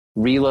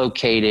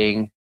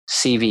 relocating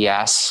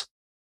CVS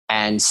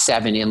and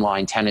 7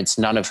 inline tenants,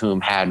 none of whom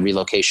had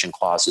relocation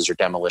clauses or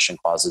demolition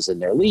clauses in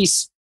their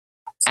lease.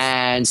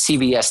 And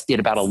CVS did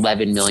about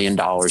 $11 million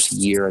a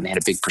year, and they had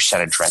a big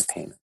percentage rent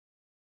payment.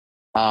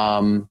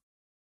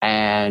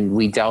 And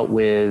we dealt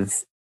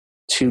with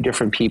 2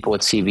 different people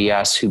at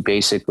CVS who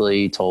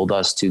basically told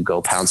us to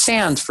go pound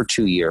sand for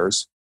 2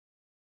 years.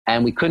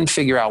 And we couldn't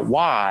figure out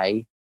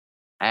why.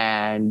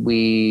 And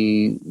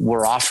we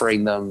were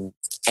offering them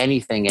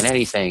anything and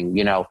anything.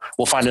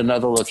 We'll find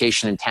another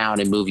location in town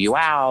and move you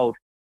out.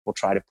 We'll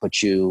try to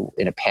put you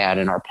in a pad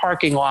in our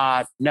parking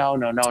lot. No.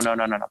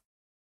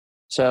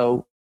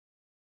 So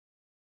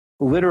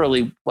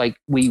literally, like,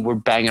 we were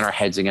banging our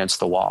heads against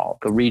the wall.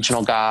 The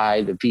regional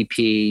guy, the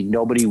VP,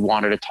 nobody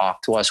wanted to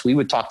talk to us. We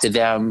would talk to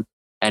them,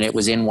 and it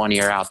was in one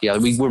ear, out the other.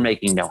 We were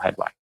making no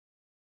headway.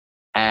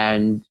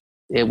 And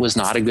it was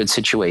not a good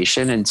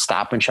situation, and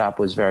Stop and Shop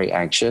was very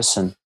anxious.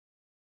 And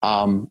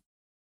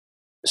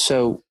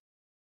so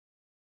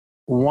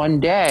one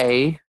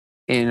day,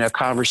 in a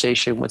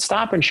conversation with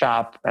Stop and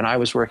Shop, and I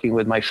was working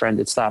with my friend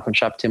at Stop and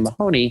Shop, Tim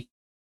Mahoney,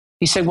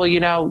 he said, "Well, you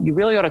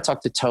really ought to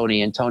talk to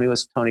Tony." And Tony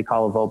was Tony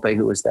Colavolpe,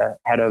 who was the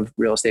head of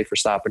real estate for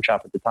Stop and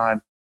Shop at the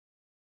time.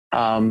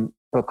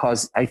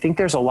 Because I think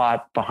there's a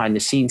lot behind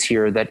the scenes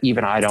here that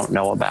even I don't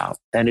know about.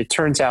 And it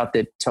turns out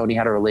that Tony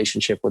had a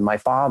relationship with my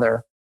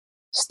father,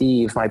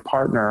 Steve, my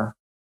partner.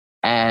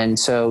 And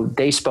so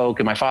they spoke,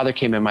 and my father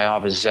came in my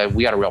office and said,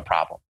 "We got a real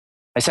problem."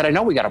 I said, "I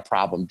know we got a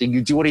problem. Did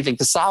you do anything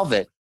to solve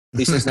it?"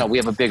 He says, "No, we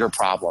have a bigger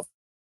problem."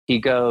 He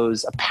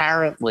goes,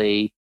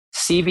 "Apparently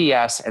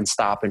CVS and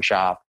Stop and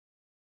Shop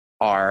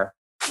are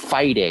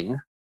fighting,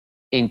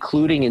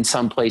 including in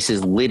some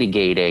places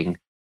litigating,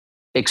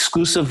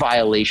 exclusive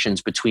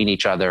violations between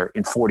each other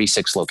in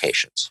 46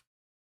 locations."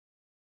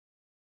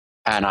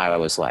 And I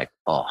was like,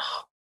 "Oh."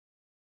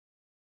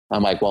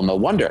 I'm like, "Well, no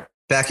wonder."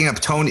 Backing up,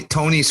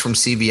 Tony's from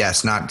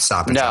CVS, not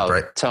Stop and Shop,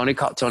 right? Tony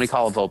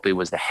Colavolpe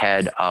was the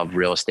head of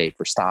real estate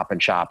for Stop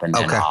and Shop and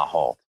then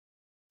Ahold.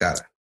 Got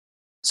it.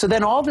 So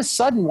then all of a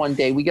sudden one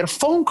day we get a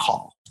phone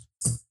call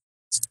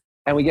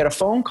And we get a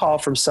phone call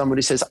from somebody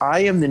who says,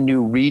 I am the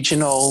new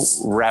regional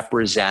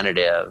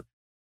representative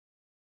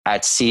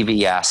at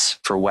CVS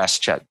for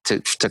Westchester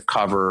to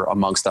cover,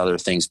 amongst other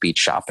things, Beach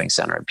Shopping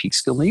Center in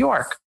Peekskill, New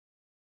York.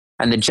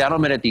 And the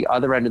gentleman at the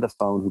other end of the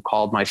phone who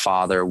called my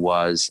father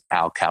was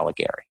Al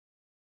Caligari.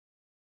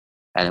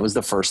 And it was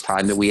the first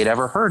time that we had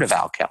ever heard of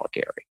Al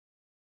Caligari.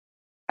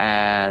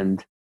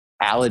 And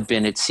Al had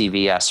been at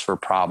CVS for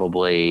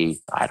probably,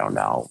 I don't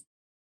know,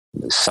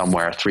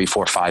 somewhere 3,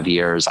 4, 5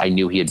 years. I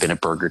knew he had been at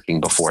Burger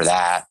King before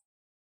that.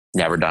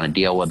 Never done a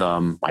deal with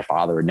him. My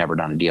father had never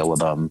done a deal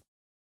with him.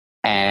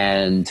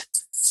 And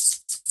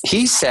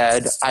he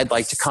said, I'd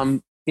like to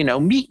come,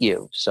 meet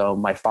you. So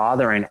my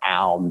father and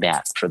Al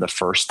met for the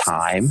first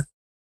time.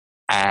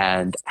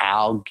 And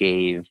Al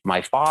gave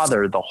my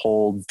father the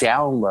whole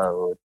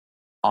download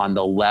on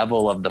the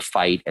level of the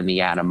fight and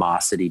the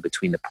animosity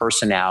between the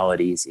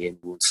personalities in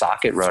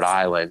Woonsocket, Rhode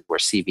Island, where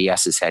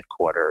CVS is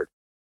headquartered,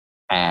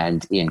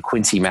 and in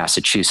Quincy,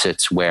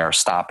 Massachusetts, where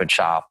Stop and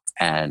Shop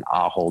and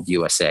Ahold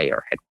USA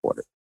are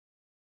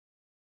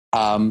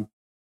headquartered.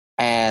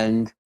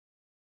 And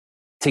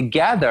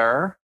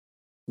together,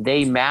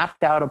 they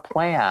mapped out a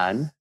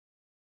plan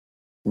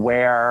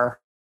where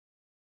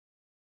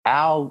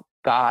Al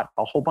got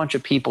a whole bunch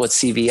of people at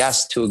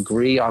CVS to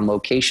agree on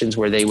locations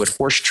where they would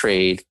horse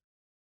trade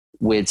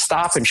with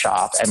Stop and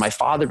Shop. And my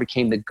father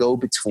became the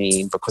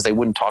go-between, because they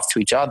wouldn't talk to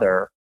each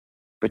other,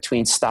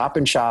 between Stop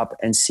and Shop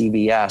and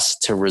CVS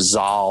to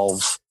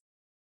resolve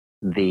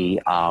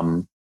it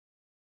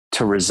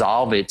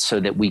so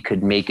that we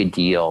could make a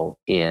deal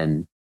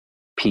in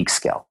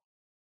Peekskill.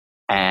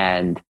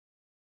 And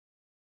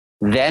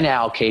then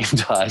Al came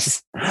to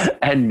us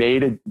and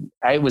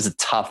it was a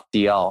tough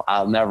deal.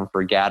 I'll never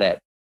forget it.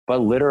 But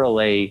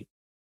literally,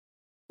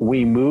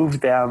 we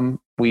moved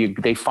them.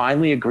 They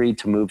finally agreed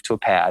to move to a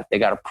pad. They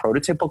got a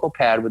prototypical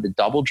pad with a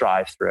double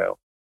drive-through.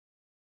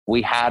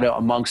 We had to,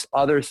 amongst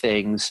other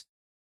things,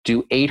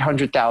 do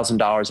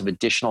 $800,000 of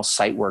additional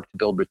site work to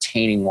build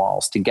retaining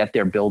walls to get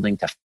their building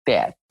to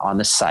fit on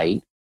the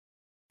site.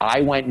 I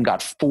went and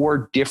got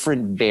 4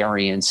 different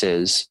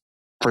variances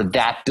for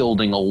that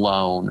building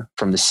alone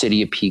from the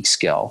city of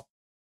Peekskill.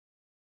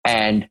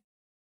 And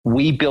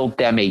we built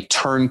them a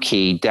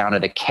turnkey down to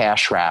the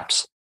cash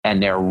wraps,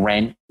 and their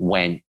rent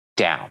went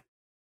down.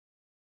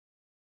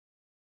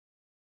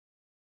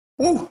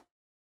 Ooh.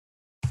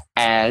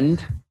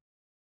 And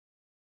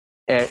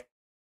it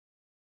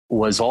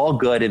was all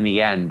good in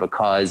the end,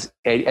 because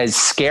as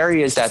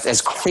scary as that,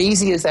 as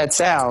crazy as that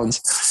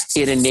sounds,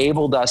 it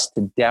enabled us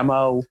to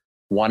demo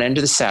one end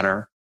of the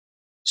center,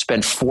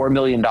 spend $4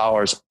 million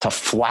to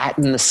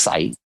flatten the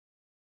site.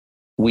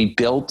 We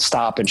built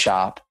Stop and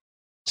Shop.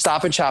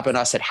 Stop and Shop and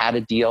us had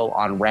a deal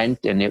on rent,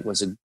 and it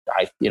was a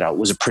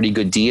pretty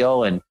good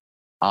deal. And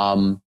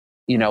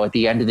at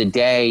the end of the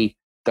day,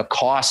 the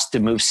cost to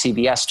move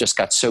CVS just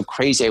got so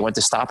crazy. I went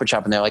to Stop and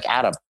Shop, and they're like,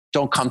 Adam,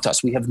 don't come to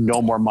us. We have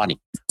no more money.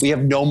 We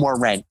have no more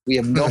rent. We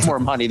have no more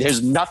money.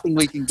 There's nothing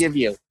we can give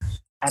you.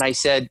 And I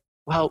said,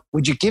 well,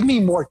 would you give me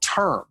more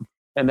term?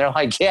 And they're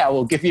like, yeah,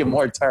 we'll give you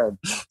more term.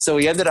 So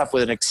we ended up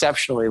with an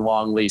exceptionally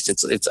long lease.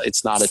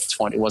 It's not a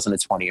 20. It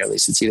wasn't a 20-year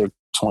lease. It's either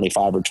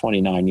 25 or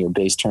 29-year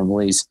base term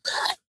lease.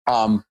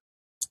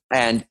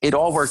 And it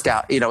all worked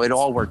out. It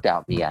all worked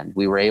out in the end.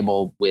 We were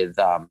able with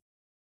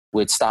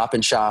Stop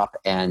and Shop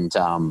and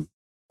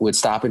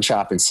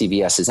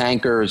CVS's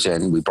anchors,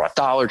 and we brought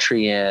Dollar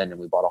Tree in, and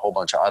we brought a whole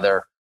bunch of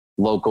other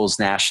locals,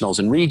 nationals,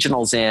 and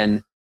regionals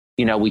in.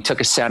 We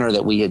took a center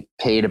that we had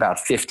paid about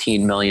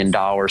 $15 million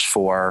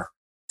for,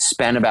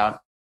 spent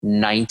about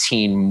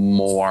 19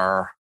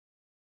 more.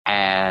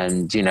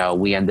 And,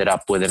 we ended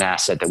up with an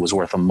asset that was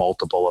worth a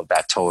multiple of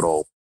that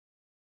total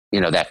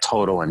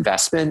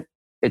investment.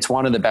 It's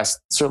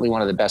certainly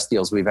one of the best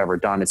deals we've ever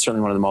done. It's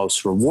certainly one of the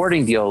most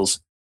rewarding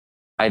deals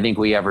I think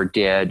we ever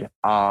did.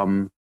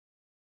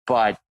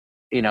 But,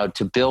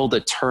 to build a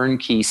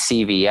turnkey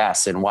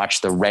CVS and watch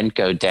the rent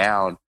go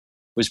down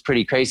was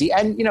pretty crazy.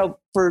 And,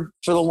 for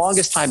the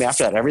longest time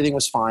after that, everything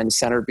was fine. The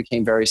center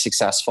became very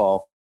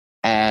successful.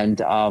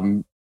 And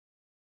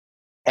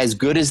as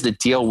good as the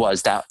deal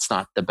was, that's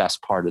not the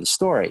best part of the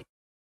story.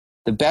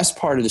 The best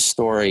part of the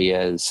story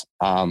is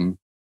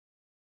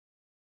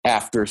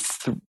after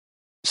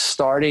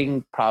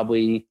starting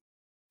probably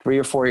 3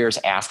 or 4 years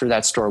after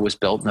that store was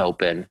built and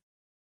open,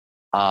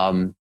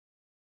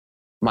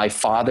 my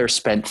father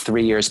spent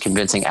 3 years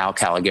convincing Al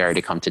Caligari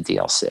to come to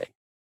DLC.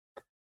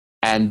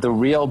 And the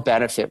real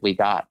benefit we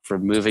got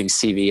from moving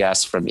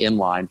CVS from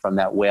inline, from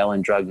that Whale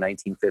and Drug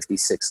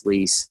 1956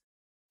 lease,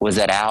 was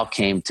that Al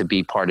came to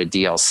be part of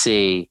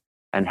DLC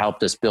and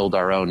helped us build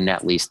our own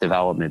net lease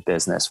development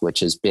business, which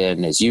has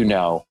been, as you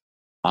know,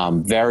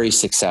 very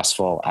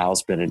successful.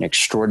 Al's been an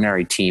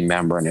extraordinary team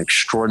member, an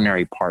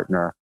extraordinary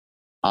partner.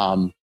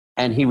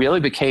 And he really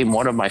became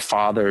one of my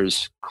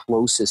father's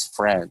closest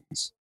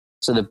friends.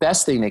 So the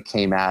best thing that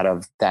came out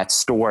of that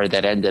store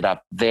that ended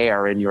up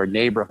there in your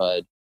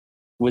neighborhood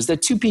was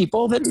that 2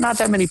 people that not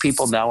that many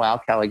people know, Al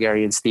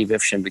Caligari and Steve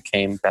Ifshin,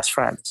 became best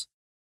friends.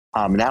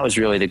 And that was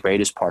really the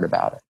greatest part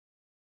about it.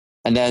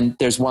 And then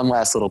there's one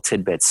last little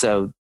tidbit.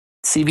 So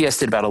CVS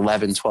did about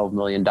 $11-12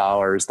 million.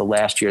 The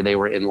last year they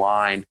were in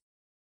line.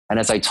 And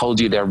as I told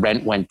you, their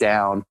rent went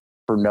down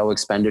for no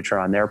expenditure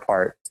on their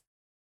part.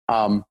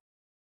 And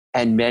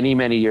many,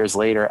 many years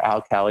later,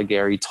 Al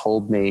Caligari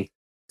told me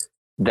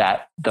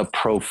that the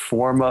pro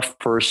forma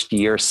first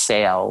year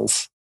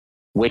sales,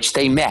 which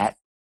they met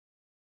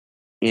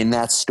in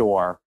that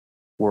store,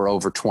 were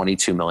over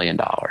 $22 million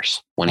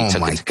when he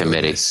took it to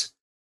committee.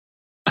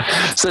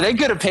 So they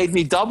could have paid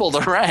me double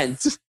the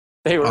rent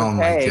they were paying.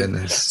 My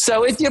goodness.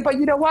 So but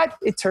you know what?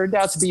 It turned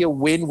out to be a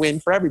win-win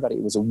for everybody.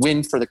 It was a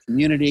win for the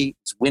community. It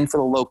was a win for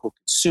the local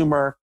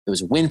consumer. It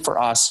was a win for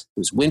us. It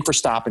was a win for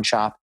Stop and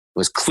Shop. It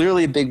was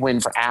clearly a big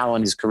win for Al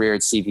and his career at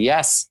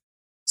CVS.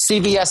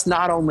 CVS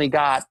not only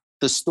got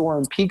the store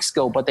in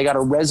Peekskill, but they got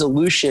a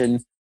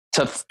resolution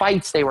to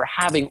fights they were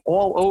having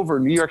all over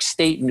New York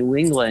State and New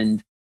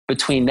England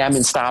between them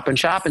and Stop and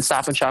Shop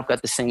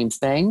got the same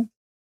thing.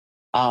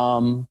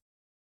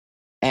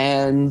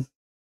 And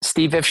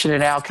Steve Ifshin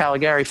and Al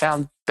Caligari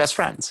found best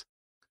friends.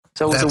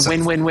 So it was a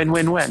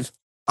win-win-win-win-win.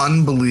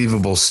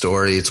 Unbelievable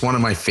story. It's one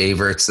of my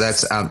favorites.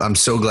 I'm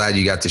so glad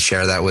you got to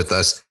share that with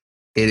us.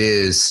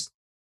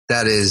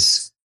 That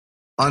is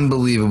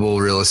unbelievable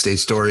real estate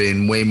story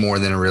and way more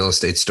than a real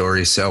estate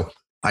story. So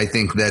I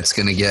think that's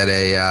going to get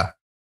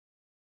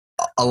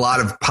a lot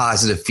of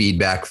positive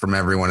feedback from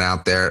everyone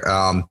out there.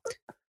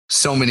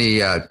 So many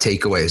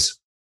takeaways.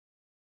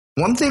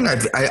 One thing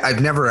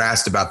I've never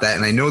asked about that,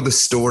 and I know the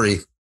story.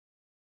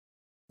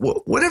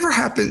 Whatever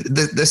happened,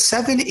 the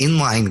 7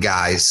 inline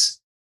guys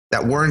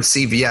that weren't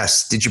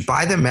CVS, did you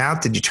buy them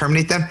out? Did you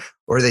terminate them?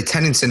 Or are they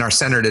tenants in our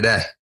center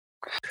today?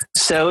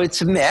 So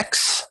it's a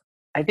mix.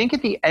 I think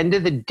at the end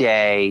of the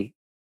day,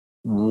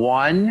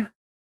 one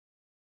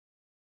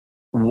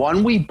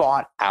we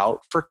bought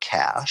out for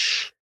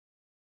cash.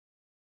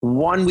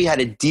 One, we had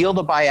a deal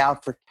to buy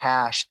out for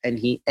cash, and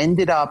he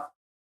ended up,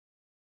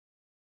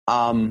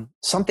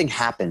 something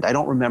happened. I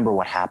don't remember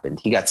what happened.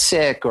 He got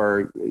sick,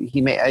 or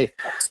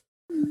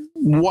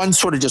one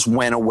sort of just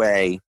went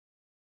away.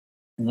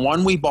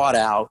 One we bought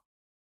out,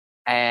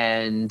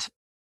 and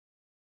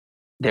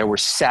there were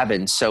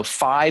 7. So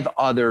 5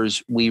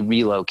 others we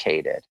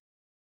relocated.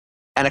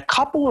 And a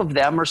couple of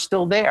them are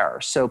still there.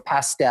 So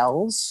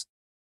Pastels,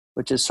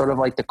 which is sort of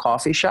like the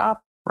coffee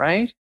shop,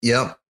 right?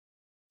 Yep.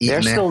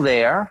 They're still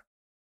there.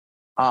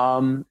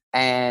 And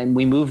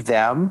we moved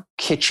them,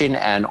 kitchen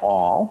and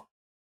all.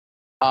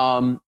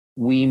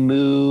 We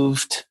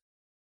moved,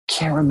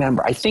 can't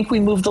remember. I think we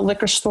moved the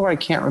liquor store. I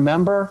can't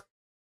remember.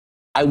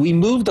 We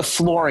moved the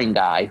flooring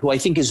guy, who I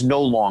think is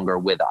no longer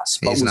with us,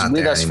 but was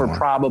with us for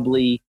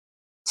probably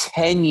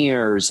 10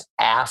 years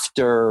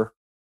after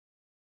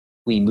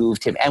we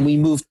moved him. And we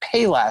moved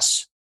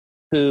Payless,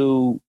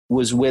 who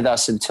was with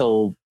us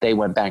until they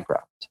went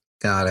bankrupt.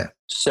 Got it.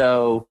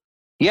 So,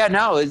 yeah,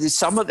 no,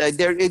 some of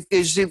there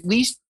is at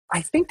least,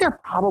 I think they're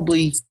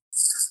probably,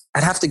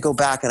 I'd have to go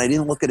back, and I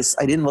didn't look at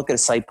a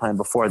site plan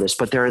before this,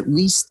 but I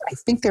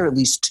think there are at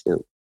least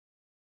 2.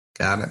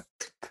 Got it.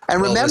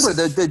 And remember,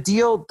 the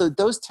deal,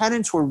 those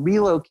tenants were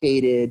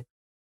relocated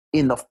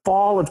in the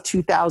fall of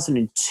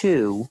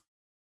 2002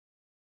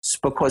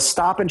 because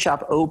Stop and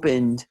Shop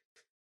opened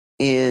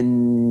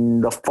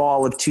in the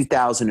fall of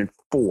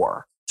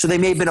 2004. So they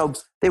may have been,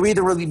 they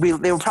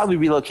were probably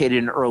relocated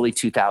in early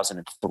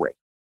 2003.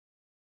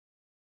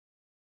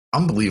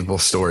 Unbelievable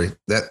story.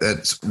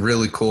 That's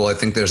really cool. I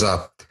think there's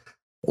a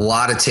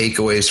lot of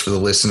takeaways for the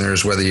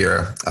listeners, whether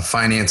you're a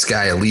finance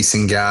guy, a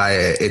leasing guy,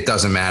 it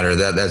doesn't matter.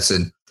 That's a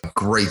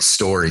great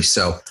story.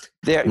 So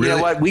there, really, you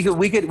know what,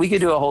 we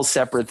could do a whole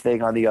separate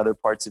thing on the other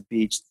parts of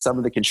Beach. Some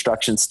of the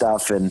construction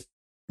stuff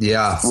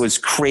was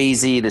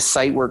crazy. The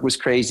site work was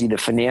crazy. The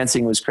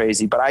financing was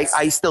crazy. But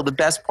I still, the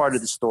best part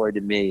of the story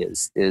to me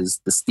is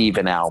the Steve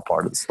and Al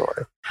part of the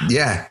story.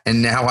 Yeah.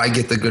 And now I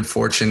get the good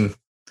fortune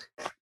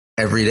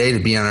every day to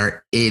be on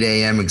our 8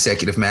 a.m.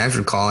 executive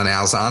management call, and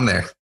Al's on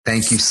there.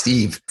 Thank you,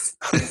 Steve.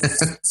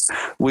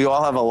 We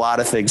all have a lot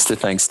of things to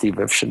thank Steve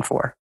Ifshin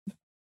for.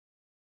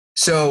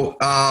 So,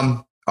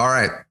 all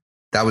right.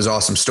 That was an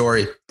awesome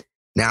story.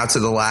 Now to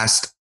the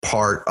last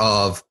part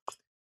of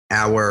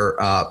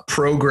our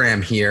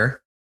program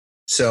here.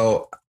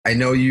 So I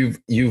know you've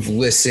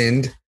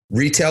listened.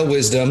 Retail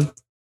wisdom,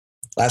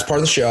 last part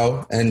of the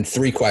show, and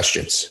 3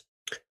 questions.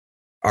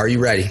 Are you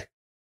ready?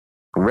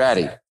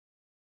 Ready.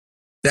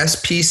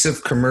 Best piece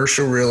of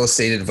commercial real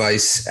estate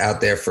advice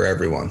out there for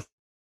everyone.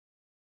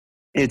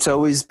 It's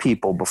always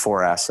people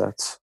before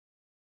assets.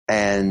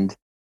 And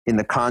in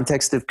the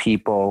context of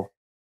people,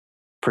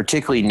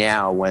 particularly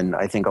now when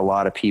I think a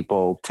lot of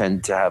people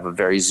tend to have a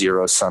very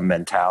zero-sum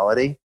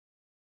mentality,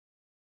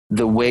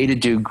 the way to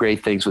do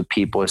great things with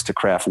people is to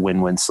craft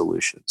win-win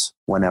solutions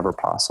whenever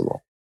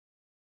possible.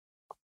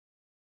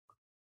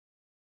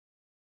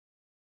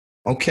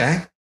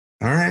 Okay.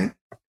 All right.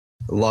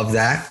 Love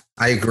that.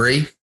 I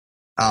agree.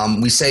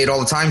 We say it all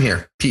the time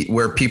here,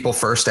 where people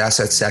first,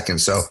 assets second.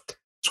 So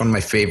it's one of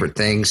my favorite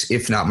things,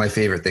 if not my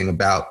favorite thing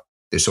about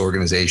this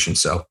organization.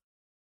 So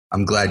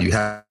I'm glad you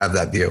have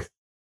that view.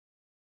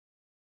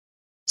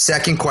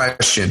 Second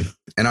question,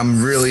 and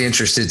I'm really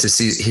interested to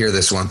hear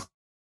this one.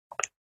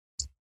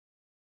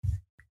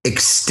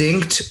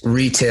 Extinct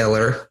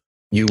retailer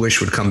you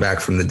wish would come back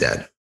from the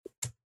dead.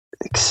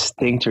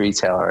 Extinct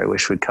retailer I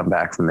wish would come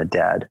back from the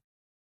dead.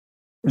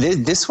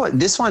 This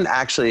one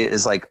actually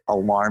is like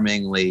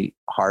alarmingly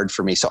hard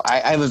for me. So I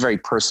have a very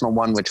personal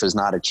one, which was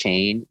not a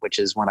chain, which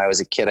is when I was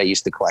a kid, I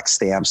used to collect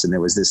stamps, and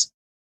there was this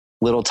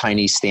little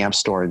tiny stamp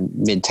store in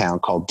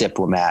Midtown called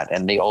Diplomat.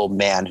 And the old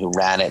man who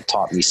ran it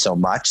taught me so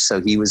much.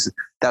 So that was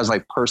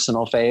my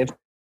personal fave.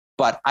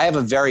 But I have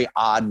a very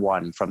odd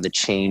one from the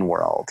chain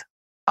world,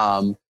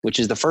 which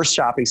is the first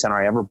shopping center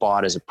I ever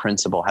bought as a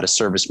principal had a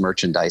Service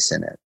Merchandise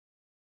in it.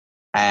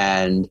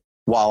 And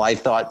while I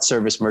thought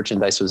Service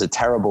Merchandise was a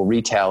terrible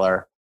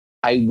retailer,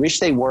 I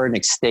wish they weren't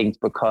extinct,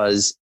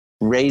 because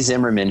Ray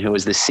Zimmerman, who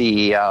was the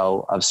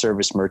CEO of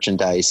Service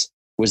Merchandise,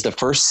 was the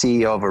first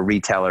CEO of a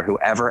retailer who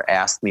ever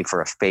asked me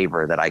for a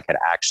favor that I could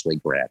actually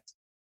grant.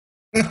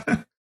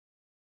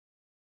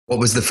 What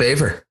was the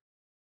favor?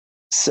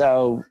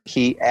 So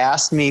he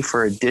asked me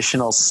for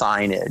additional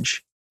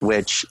signage,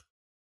 which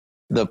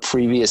the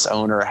previous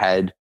owner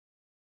had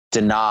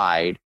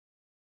denied.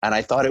 And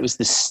I thought it was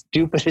the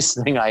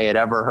stupidest thing I had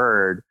ever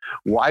heard.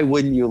 Why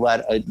wouldn't you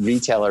let a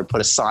retailer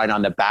put a sign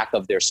on the back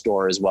of their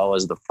store as well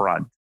as the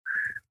front?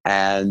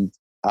 And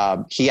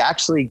he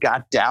actually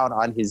got down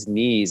on his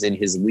knees in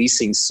his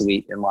leasing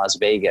suite in Las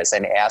Vegas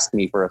and asked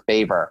me for a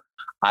favor.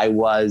 I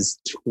was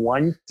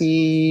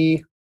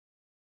 20.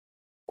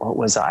 What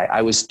was I?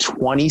 I was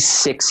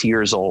 26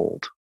 years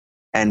old.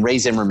 And Ray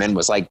Zimmerman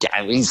was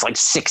he's like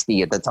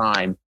 60 at the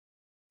time.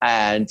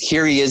 And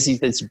here he is.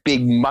 He's this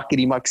big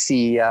muckety-muck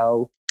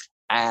CEO.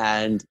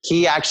 And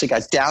he actually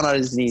got down on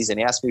his knees and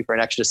asked me for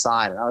an extra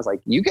sign. And I was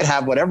like, you can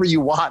have whatever you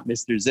want,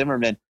 Mr.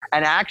 Zimmerman.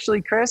 And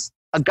actually, Chris,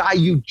 a guy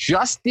you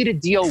just did a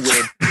deal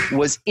with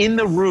was in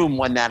the room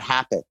when that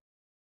happened.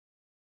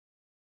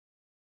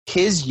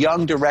 His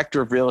young director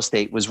of real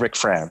estate was Rick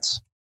Franz.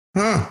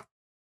 Huh.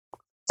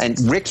 And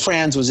Rick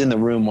Franz was in the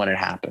room when it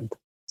happened.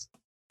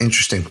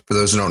 Interesting. For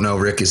those who don't know,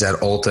 Rick is at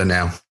Ulta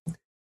now.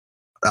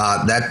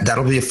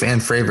 That'll be a fan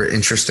favorite.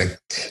 Interesting.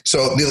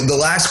 So the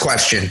last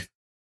question,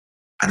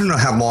 I don't know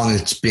how long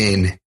it's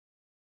been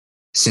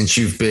since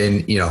you've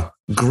been,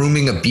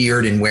 grooming a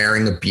beard and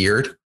wearing a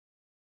beard,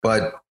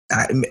 but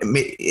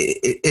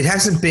it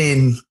hasn't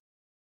been,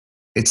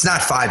 it's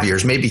not 5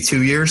 years, maybe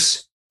 2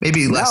 years,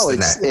 maybe less than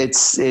that.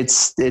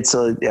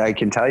 I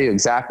can tell you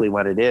exactly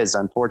what it is.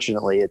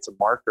 Unfortunately, it's a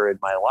marker in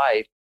my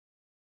life,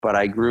 but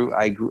I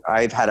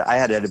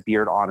had a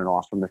beard on and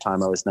off from the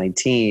time I was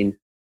 19.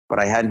 But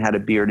I hadn't had a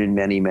beard in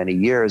many, many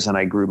years. And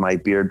I grew my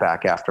beard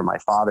back after my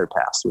father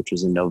passed, which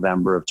was in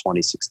November of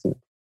 2016.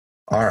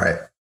 All right.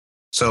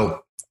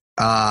 So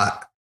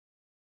that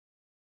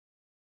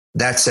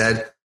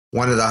said,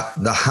 one of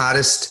the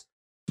hottest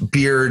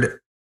beard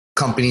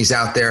companies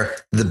out there,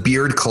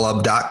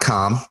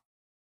 thebeardclub.com,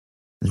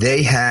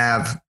 they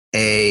have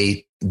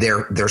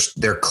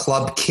their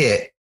club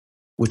kit,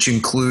 which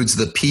includes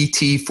the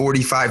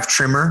PT45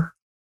 trimmer,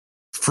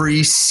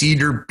 free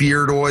cedar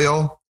beard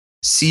oil,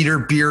 cedar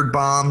beard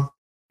balm,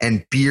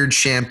 and beard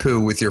shampoo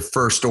with your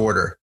first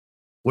order.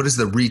 What is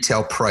the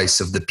retail price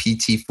of the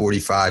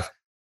PT45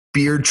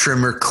 beard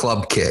trimmer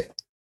club kit?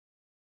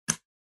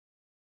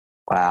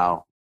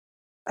 Wow.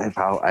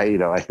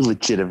 I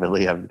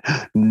legitimately have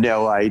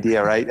no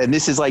idea, right? And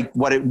this is like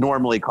what it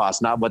normally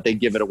costs, not what they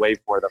give it away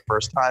for the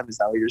first time. Is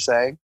that what you're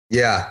saying?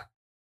 Yeah.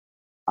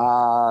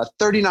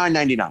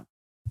 $39.99.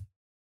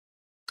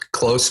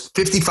 Close.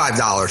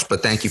 $55,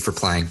 but thank you for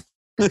playing.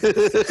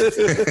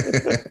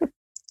 That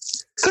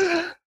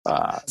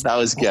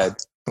was good.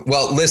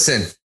 Well,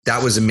 listen,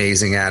 that was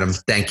amazing, Adam.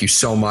 Thank you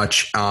so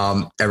much.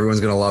 Everyone's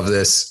going to love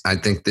this. I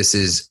think this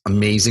is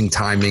amazing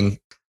timing.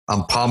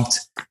 I'm pumped,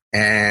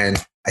 and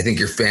I think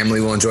your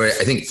family will enjoy it.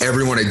 I think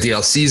everyone at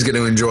DLC is going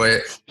to enjoy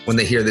it when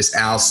they hear this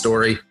Al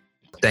story.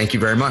 Thank you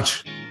very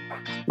much.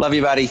 Love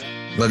you, buddy.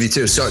 Love you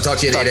too. So talk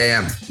to you at 8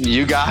 a.m.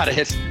 You got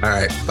it. All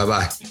right.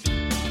 Bye-bye.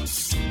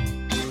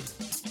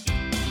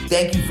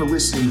 Thank you for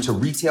listening to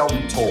Retail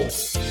Retold.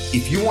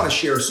 If you want to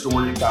share a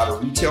story about a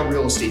retail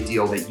real estate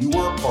deal that you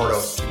were a part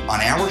of on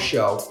our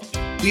show,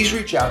 please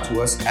reach out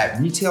to us at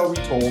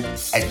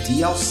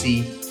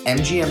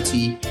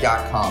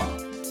retailretold@dlcmgmt.com.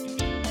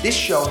 This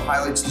show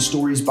highlights the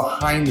stories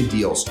behind the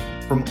deals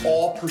from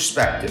all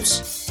perspectives.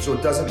 So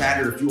it doesn't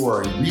matter if you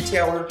are a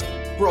retailer,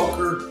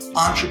 broker,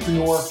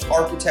 entrepreneur,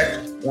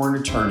 architect, or an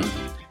attorney.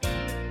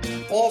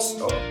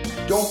 Also,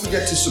 don't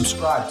forget to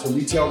subscribe to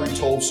Retail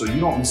Retold so you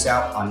don't miss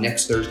out on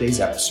next Thursday's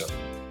episode.